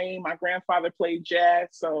 Coltrane. My grandfather played jazz,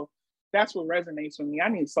 so that's what resonates with me. I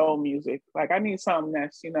need soul music. Like I need something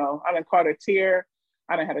that's, I done caught a tear,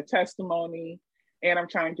 I done had a testimony, and I'm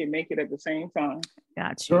trying to get naked at the same time.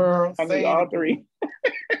 Got you. Girl, I need all three.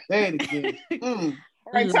 Say it again.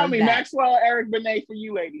 All right, tell me, that. Maxwell, Eric Benet for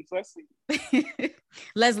you ladies. Let's see.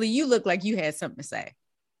 Leslie, you look like you had something to say.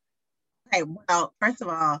 Okay, well, first of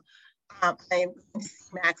all, I'm going to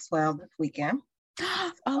see Maxwell this weekend.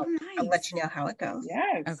 Oh, nice. I'll let you know how it goes.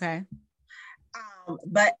 Yes. Okay.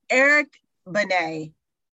 But Eric Benet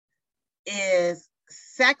is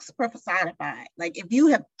sex personified. Like if you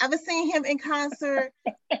have ever seen him in concert,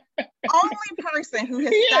 only person who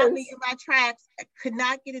has stopped me in my tracks could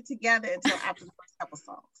not get it together until after the first couple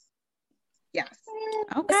songs. Yes.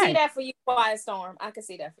 Okay. I can see that for you, Quiet Storm. I can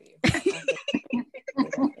see that for you.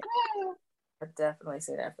 I definitely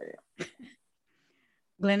see that for you.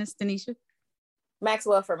 Glennis, Tanisha?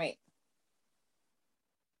 Maxwell for me.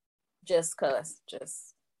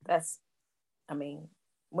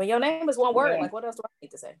 When your name is one word, like what else do I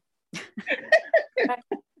need to say?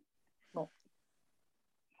 All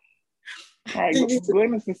right,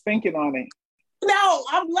 Glennis is thinking on it. No,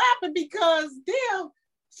 I'm laughing because damn,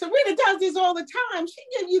 Serena does this all the time. She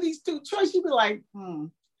give you these two choices. She be like,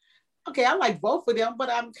 okay, I like both of them, but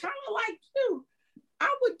I'm kind of like you. I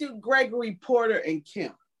would do Gregory Porter and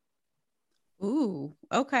Kim. Ooh,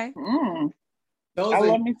 okay. I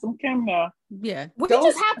love me some Kim now. Yeah. We're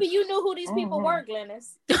just happy you knew who these people were,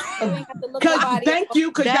 Glennis. Thank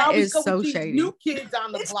you, because y'all was going so to shady. New kids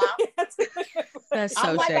on the block. That's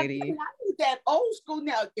so shady. I need that old school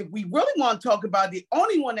now. If we really want to talk about the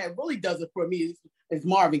only one that really does it for me is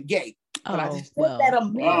Marvin Gaye. But I just said that a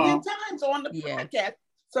million times on the podcast.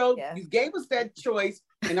 So you gave us that choice.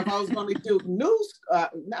 And if I was going to do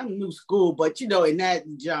not new school, but in that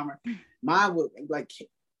genre, mine would like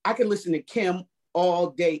I can listen to Kim all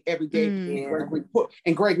day, every day,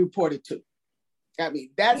 and Gregory Porter too. I mean,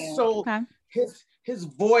 that's so his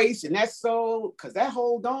voice and that's so because that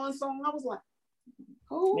Hold On song, I was like,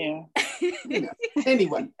 oh yeah.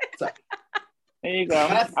 Anyway, so there you go.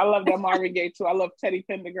 I love that Marvin Gaye too. I love Teddy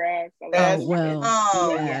Pendergrass.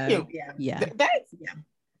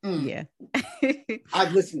 Yeah.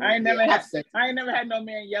 I've listened. I ain't never had no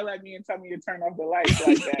man yell at me and tell me to turn off the lights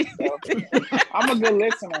like that. So I'm a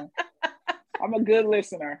good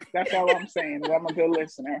listener. That's all I'm saying. I'm a good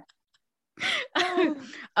listener.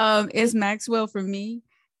 It's Maxwell for me,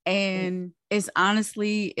 and it's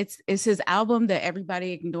honestly it's his album that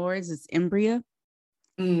everybody ignores. It's Embrya.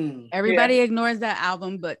 Everybody ignores that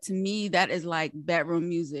album, but to me, that is like bedroom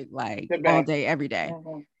music, like all day, every day.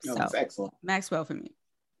 So it's excellent. Maxwell for me.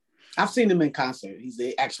 I've seen him in concert. He's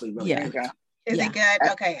actually really good. Is he good?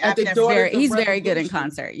 Okay. He's very good in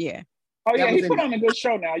concert. Yeah. Oh yeah, he put on a good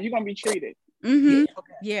show now. You're gonna be treated. Mm-hmm.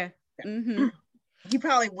 Yeah. Mm-hmm. He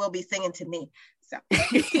probably will be singing to me. So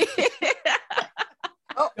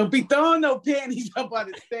don't be throwing no panties up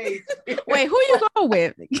on the stage. Wait, who you going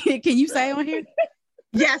with? Can you say on here?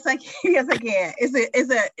 Yes, I can.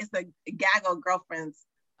 It's a gaggle girlfriends.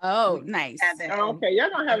 Oh, nice. Okay, y'all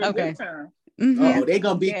gonna have a good time. Mm-hmm. Oh, they're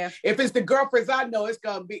gonna be. If it's the girlfriends I know, it's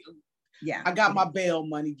gonna be. Yeah, I got my bail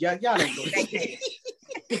money. Y'all don't go.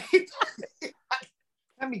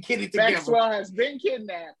 Let me get it together. Maxwell has been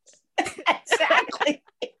kidnapped. Exactly.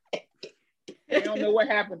 They don't know what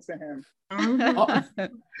happened to him.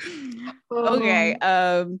 Okay.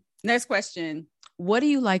 Next question. What do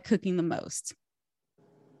you like cooking the most?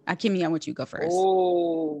 Ikimi, I want you to go first.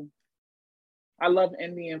 Oh, I love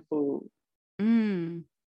Indian food.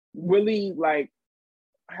 Really like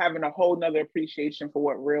having a whole nother appreciation for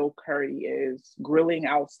what real curry is. Grilling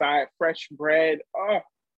outside, fresh bread. Oh,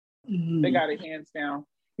 they got it hands down.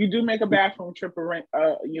 You do make a bathroom trip,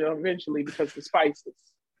 eventually because of the spices,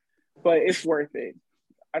 but it's worth it.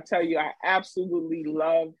 I tell you, I absolutely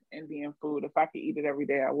love Indian food. If I could eat it every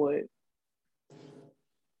day, I would.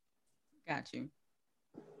 Got you.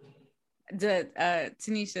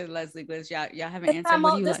 Tanisha, Leslie, Gliss, y'all have an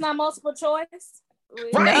answer. That's not multiple choice.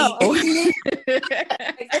 Right. No.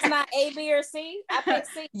 It's not A, B, or C. I pick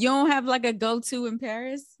C. You don't have like a go-to in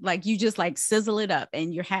Paris? Like you just like sizzle it up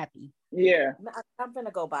and you're happy. Yeah. I'm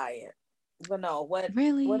gonna go buy it. But no, what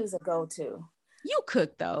is a go-to? You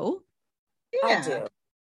cook though. Yeah. I do.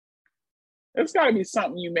 It's gotta be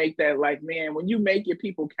something you make that like, man, when you make it,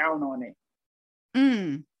 people count on it.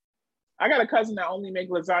 I got a cousin that only make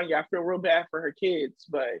lasagna. I feel real bad for her kids,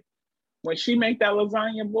 but when she make that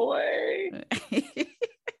lasagna, boy.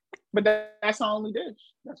 But that's her only dish.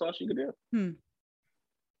 That's all she could do.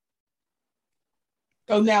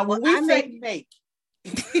 So now when we say make,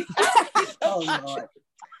 oh Lord.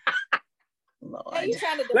 Now you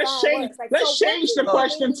trying to Let's change the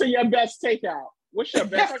question to your best takeout. What's your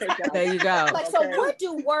best takeout? There you go. Like, so what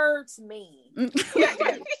do words mean?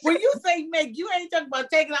 When you say make, you ain't talking about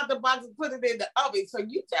taking out the box and put it in the oven. So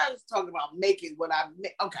you talking about making what I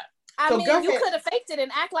make. Okay. I mean, you could have faked it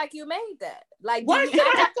and act like you made that. Like, why should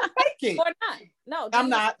I have to fake it? Or not? No, I'm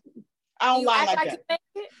not. I don't lie like that. You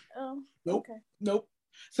made it? Nope. Okay. Nope.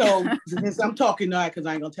 So since I'm talking now, because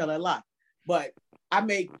I ain't gonna tell that lie, but I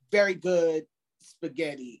make very good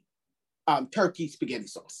spaghetti, turkey spaghetti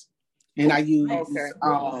sauce, and I use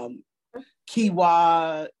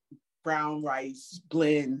quinoa, brown rice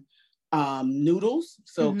blend noodles.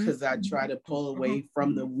 So because I try to pull away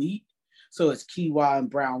from the wheat, so it's quinoa and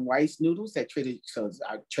brown rice noodles at Trader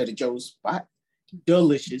Joe's spot.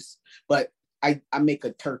 Delicious, but I make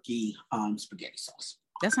a turkey spaghetti sauce.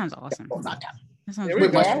 That sounds awesome. Well, not that. There we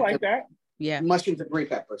go. I like that. Yeah. Mushrooms and green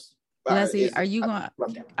peppers. Leslie, are you going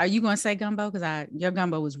to say gumbo? Because your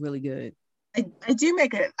gumbo was really good. I do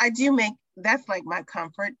make that's like my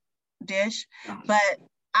comfort dish, but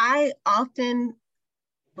I often,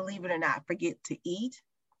 believe it or not, forget to eat.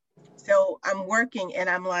 So I'm working and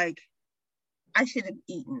I'm like, I should have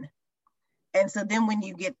eaten. And so then when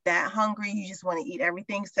you get that hungry, you just want to eat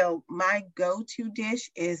everything. So my go-to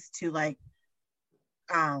dish is to like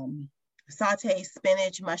saute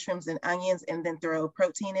spinach, mushrooms, and onions, and then throw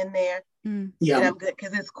protein in there. Yeah, and I'm good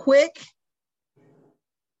because it's quick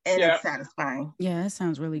and it's satisfying. Yeah, that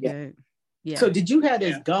sounds really good. Yeah. So did you have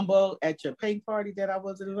this gumbo at your pink party that I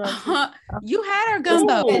wasn't invited to? You had our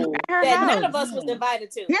gumbo at her that house. none of us was invited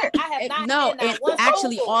to. Yeah. I have not. No,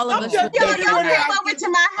 actually, all of us. Y'all came over to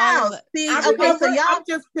my house. See, okay, so y'all. I'm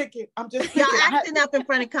just picking. Y'all acting up in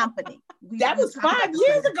front of company. That was 5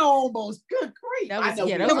 years ago, almost. Good grief! That was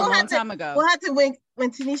a long time ago. We'll have to when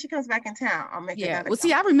Tanisha comes back in town. I'll make it. Well,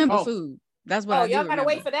 see, I remember food. That's what. Y'all gotta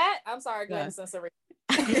wait for that. I'm sorry, Glennis and Serena.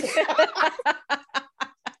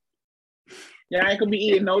 Yeah, I ain't gonna be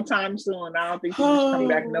eating no time soon. I don't think she's coming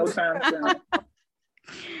back no time soon.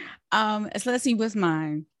 So let's see, what's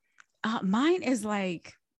mine? Mine is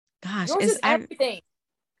like, gosh, yours is everything.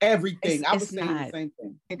 Everything. I was saying the same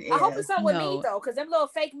thing. I hope it's not with meat though, because them little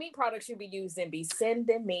fake meat products you be using be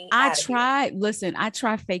sending me. I try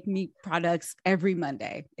fake meat products every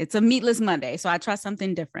Monday. It's a meatless Monday, so I try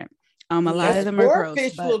something different. A lot of them are gross.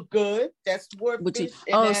 Swordfish look good. That's swordfish.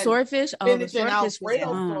 Swordfish. The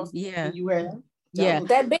swordfish. Yeah. You had.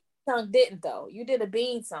 That bean tongue didn't though. You did a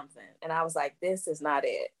bean something, and I was like, "This is not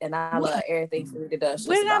it." And I love everything Serena does.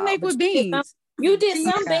 What did I make with beans? You did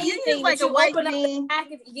some bean thing, like a white bean.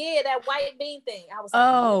 Yeah, that white bean thing. I was.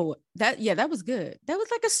 That was good. That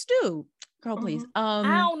was like a stew. Girl, please. I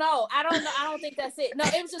don't know. I don't think that's it. No,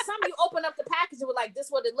 it was just something you open up the package and were like, "This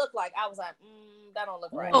is what it looked like." I was like, "That don't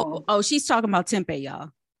look right." Oh, she's talking about tempeh, y'all.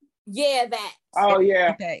 Yeah, that. Oh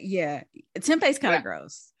yeah. Yeah. Tempeh's kind of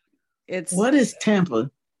gross. What is tempeh?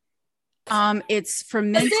 It's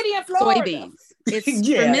fermented soybeans. It's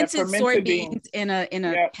fermented soybeans in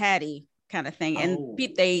a patty kind of thing, and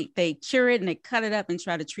they cure it and they cut it up and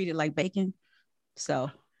try to treat it like bacon. So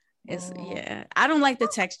it's I don't like the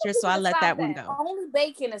texture, so I let that one go. Only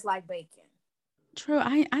bacon is like bacon. True,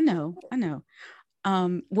 I know.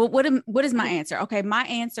 Well, what is my answer? Okay, my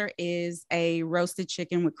answer is a roasted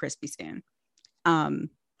chicken with crispy skin.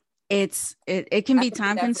 It can be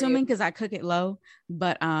time consuming because I cook it low,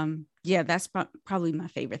 but that's probably my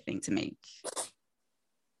favorite thing to make.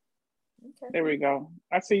 Okay. There we go.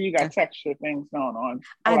 I see you got texture things going on.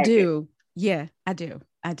 I do. Yeah, I do.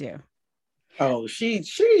 Oh,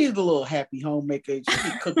 she's a little happy homemaker. She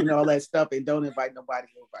be cooking all that stuff and don't invite nobody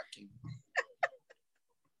over.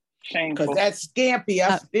 Shameful. Because that's scampi.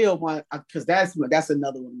 I still want, because that's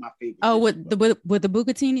another one of my favorites. Oh, with the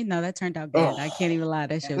bucatini? No, that turned out good. I can't even lie.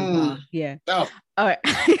 That shit was bomb. Yeah. Oh. All right.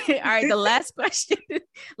 All right. The last question.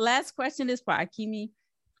 Last question is for Ikimi.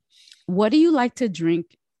 What do you like to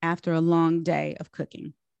drink after a long day of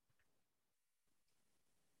cooking?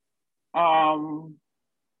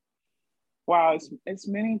 Wow, it's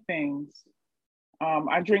many things.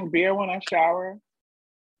 I drink beer when I shower,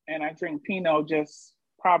 and I drink Pinot just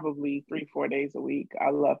probably 3-4 days a week. I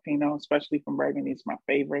love Pinot, especially from Burgundy. It's my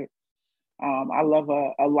favorite. I love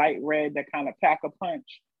a light red that kind of pack a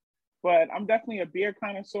punch. But I'm definitely a beer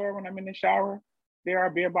connoisseur when I'm in the shower. There are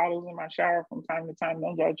beer bottles in my shower from time to time.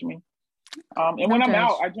 Don't judge me. And when I'm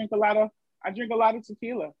out, I drink a lot of I drink a lot of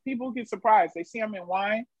tequila. People get surprised. They see I'm in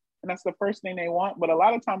wine, and that's the first thing they want. But a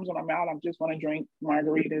lot of times when I'm out, I just want to drink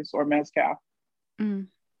margaritas or mezcal. Mm.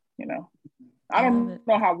 You know, I don't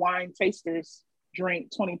know how wine tasters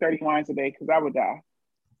drink 20, 30 wines a day, because I would die.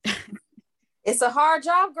 It's a hard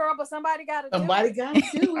job, girl, but somebody got to do it. Somebody got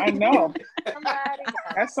to do it. I know. Somebody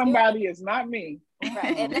That somebody is not me.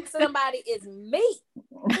 right. And that somebody is me.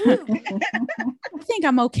 I think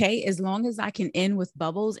I'm okay as long as I can end with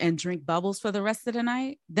bubbles and drink bubbles for the rest of the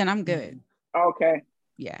night. Then I'm good. Okay.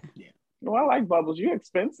 Yeah. Well, I like bubbles. You're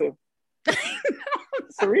expensive.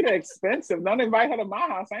 Sarita expensive. Don't invite her to my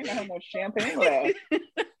house. I ain't gonna have no champagne left.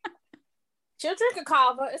 She'll drink a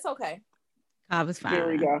kava. It's okay. Kava's fine. There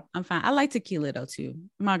we go. I'm fine. I like tequila though too.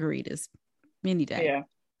 Margaritas, any day. Yeah.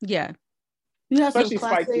 Yeah. You have Especially some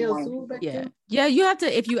Class spicy A wine. Azul back Yeah. there? Yeah. You have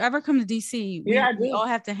to, if you ever come to DC, we I do. all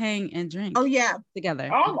have to hang and drink Oh yeah. together.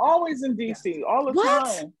 I'm always in DC all the What?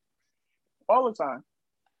 time. All the time.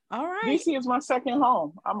 All right. DC is my second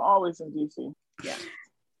home. I'm always in DC. Yeah.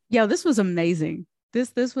 Yo, this was amazing.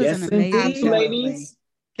 This was Yes, an amazing indeed. show. Ladies,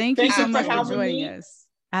 Thank you thank so you for much for having joining me. us.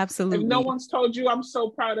 Absolutely. if no one's told you, I'm so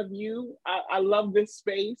proud of you. I love this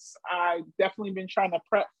space. I've definitely been trying to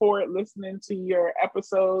prep for it, listening to your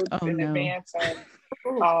episodes in advance. And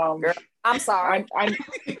I'm sorry.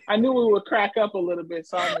 I knew we would crack up a little bit,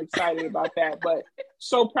 so I'm excited about that. But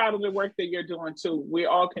so proud of the work that you're doing too. We're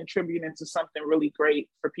all contributing to something really great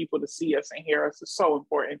for people to see us and hear us. It's so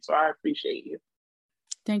important. So I appreciate you.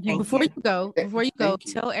 Thank you. Thank Before you. you go, Thank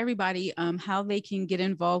you. tell everybody how they can get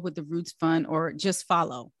involved with the Roots Fund or just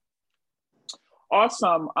follow.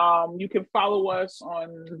 Awesome. You can follow us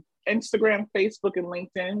on Instagram, Facebook, and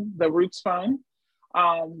LinkedIn, The Roots Fund.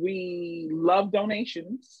 We love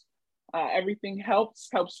donations. Everything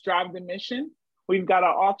helps drive the mission. We've got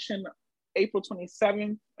our auction April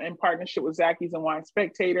 27th in partnership with Zacky's and Wine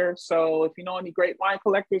Spectator. So if you know any great wine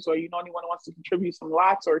collectors or you know anyone who wants to contribute some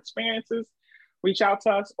lots or experiences, reach out to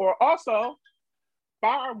us. Or also,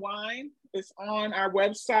 buy our wine. It's on our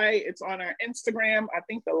website. It's on our Instagram. I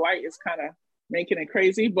think the light is kind of making it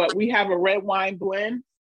crazy, but we have a red wine blend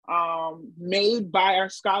made by our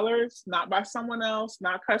scholars, not by someone else,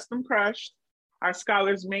 not custom crushed. Our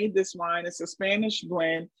scholars made this wine. It's a Spanish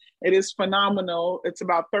blend. It is phenomenal. It's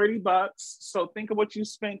about $30. So think of what you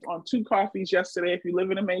spent on 2 coffees yesterday. If you live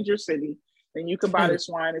in a major city, then you can buy this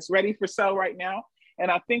wine. It's ready for sale right now. And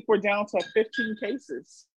I think we're down to 15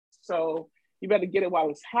 cases. So you better get it while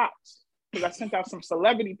it's hot. Because I sent out some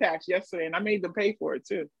celebrity packs yesterday and I made them pay for it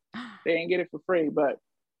too. They didn't get it for free, but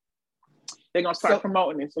they're going to start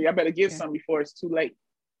promoting it. So y'all better get some before it's too late.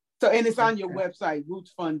 So, and it's on your website,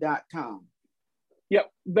 rootsfund.com. Yep.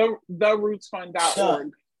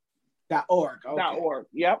 therootsfund.org. .org. Okay. .org.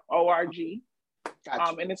 Yep. O-R-G.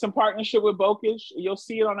 Gotcha. And it's in partnership with Bokish. You'll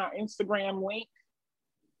see it on our Instagram link.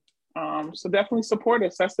 So definitely support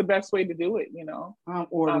us. That's the best way to do it, you know. I'm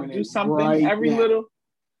ordering do it something. right Every now.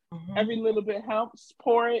 Every little bit helps.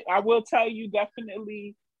 Pour it. I will tell you,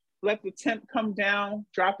 definitely let the temp come down,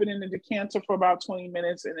 drop it in the decanter for about 20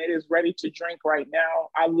 minutes, and it is ready to drink right now.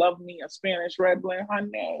 I love me a Spanish red blend,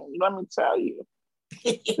 honey. Let me tell you.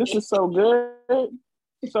 This is so good.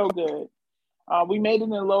 So good. We made it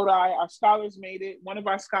in Lodi. Our scholars made it. One of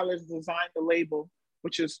our scholars designed the label,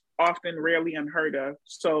 which is often rarely unheard of.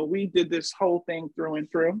 So we did this whole thing through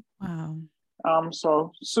and through. Wow.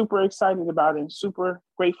 So super excited about it and super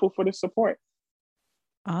grateful for the support.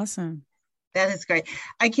 Awesome. That is great.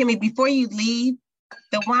 Ikimi, before you leave,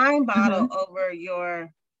 the wine bottle over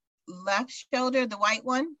your left shoulder, the white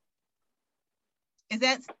one, is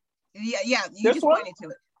that, yeah, you This just one? pointed to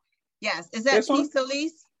it. Yes, is that Peace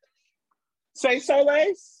Solis? Say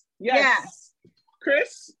Solis? Yes.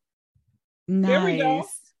 Chris? Nice. There we go.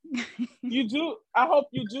 You do, I hope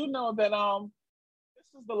you do know that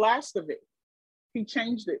this is the last of it. He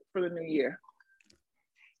changed it for the new year.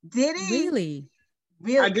 Did he? Really?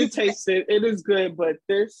 Really? I did taste it. It is good, but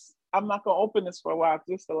this, I'm not going to open this for a while.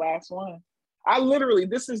 This is the last one.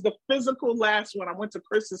 This is the physical last one. I went to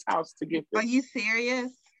Chris's house to get this. Are you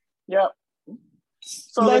serious? Yep.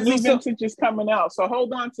 So Leslie, the new vintage is coming out. So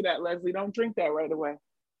hold on to that, Leslie. Don't drink that right away.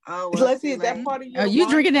 Oh, well, Leslie, is that part of your You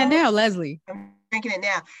wine drinking that bottle? now, Leslie? I'm drinking it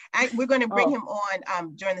now. We're going to bring him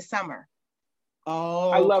on during the summer. Oh,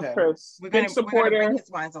 I love Chris. We're going to bring his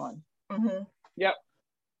wines on. Yep.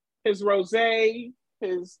 His rosé,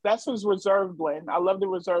 that's his reserve blend. I love the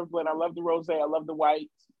reserve blend. I love the rosé. I love the white.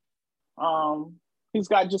 He's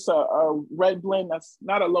got just a red blend that's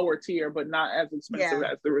not a lower tier, but not as expensive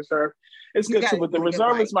as the reserve. It's good too, but the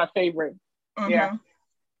reserve is my favorite. Yeah.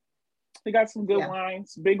 He got some good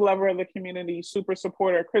wines. Big lover of the community, super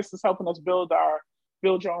supporter. Chris is helping us build our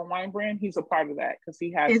build your own wine brand. He's a part of that because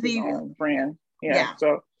he has his own brand. Yeah.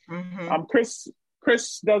 So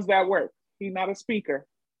Chris does that work. He's not a speaker.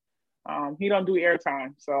 He don't do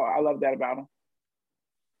airtime. So I love that about him.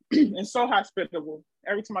 And so hospitable.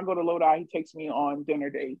 Every time I go to Lodi, he takes me on dinner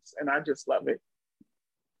dates, and I just love it.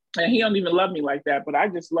 And he don't even love me like that, but I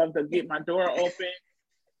just love to get my door open.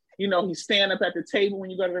 You know, he's standing up at the table when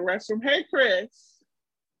you go to the restroom. Hey, Chris,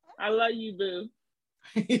 I love you, boo.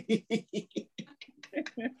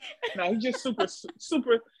 No, he's just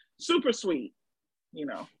super sweet. You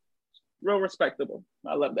know, real respectable.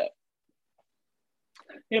 I love that.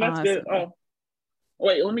 Yeah, that's good. Oh,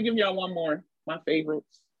 wait, let me give y'all one more. My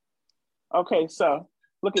favorites. Okay, so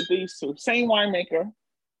look at these two. Same winemaker.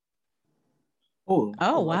 Oh,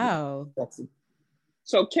 wow.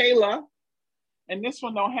 So Kayla, and this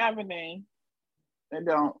one don't have a name. They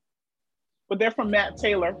don't. But they're from Matt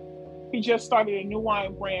Taylor. He just started a new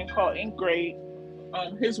wine brand called Ink Grade.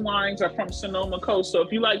 His wines are from Sonoma Coast. So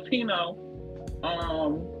if you like Pinot,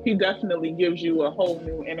 he definitely gives you a whole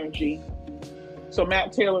new energy. So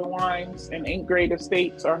Matt Taylor Wines and Ink Grade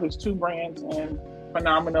Estates are his two brands, and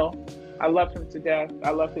phenomenal. I love him to death.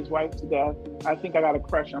 I love his wife to death. I think I got a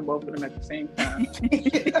crush on both of them at the same time.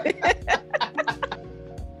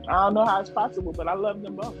 I don't know how it's possible, but I love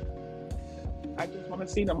them both. I just want to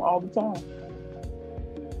see them all the time.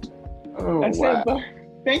 That's it. But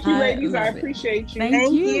thank you, ladies. I appreciate you.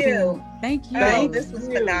 Thank you. Oh, this was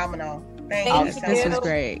phenomenal. Thank you. This was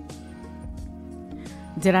great.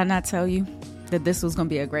 Did I not tell you that this was going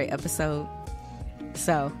to be a great episode?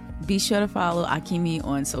 So be sure to follow Ikimi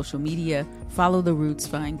on social media, follow the Roots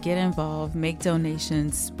Fund, get involved, make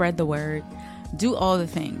donations, spread the word, do all the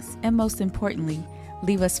things. And most importantly,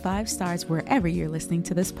 leave us 5 stars wherever you're listening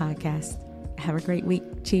to this podcast. Have a great week.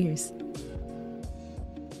 Cheers.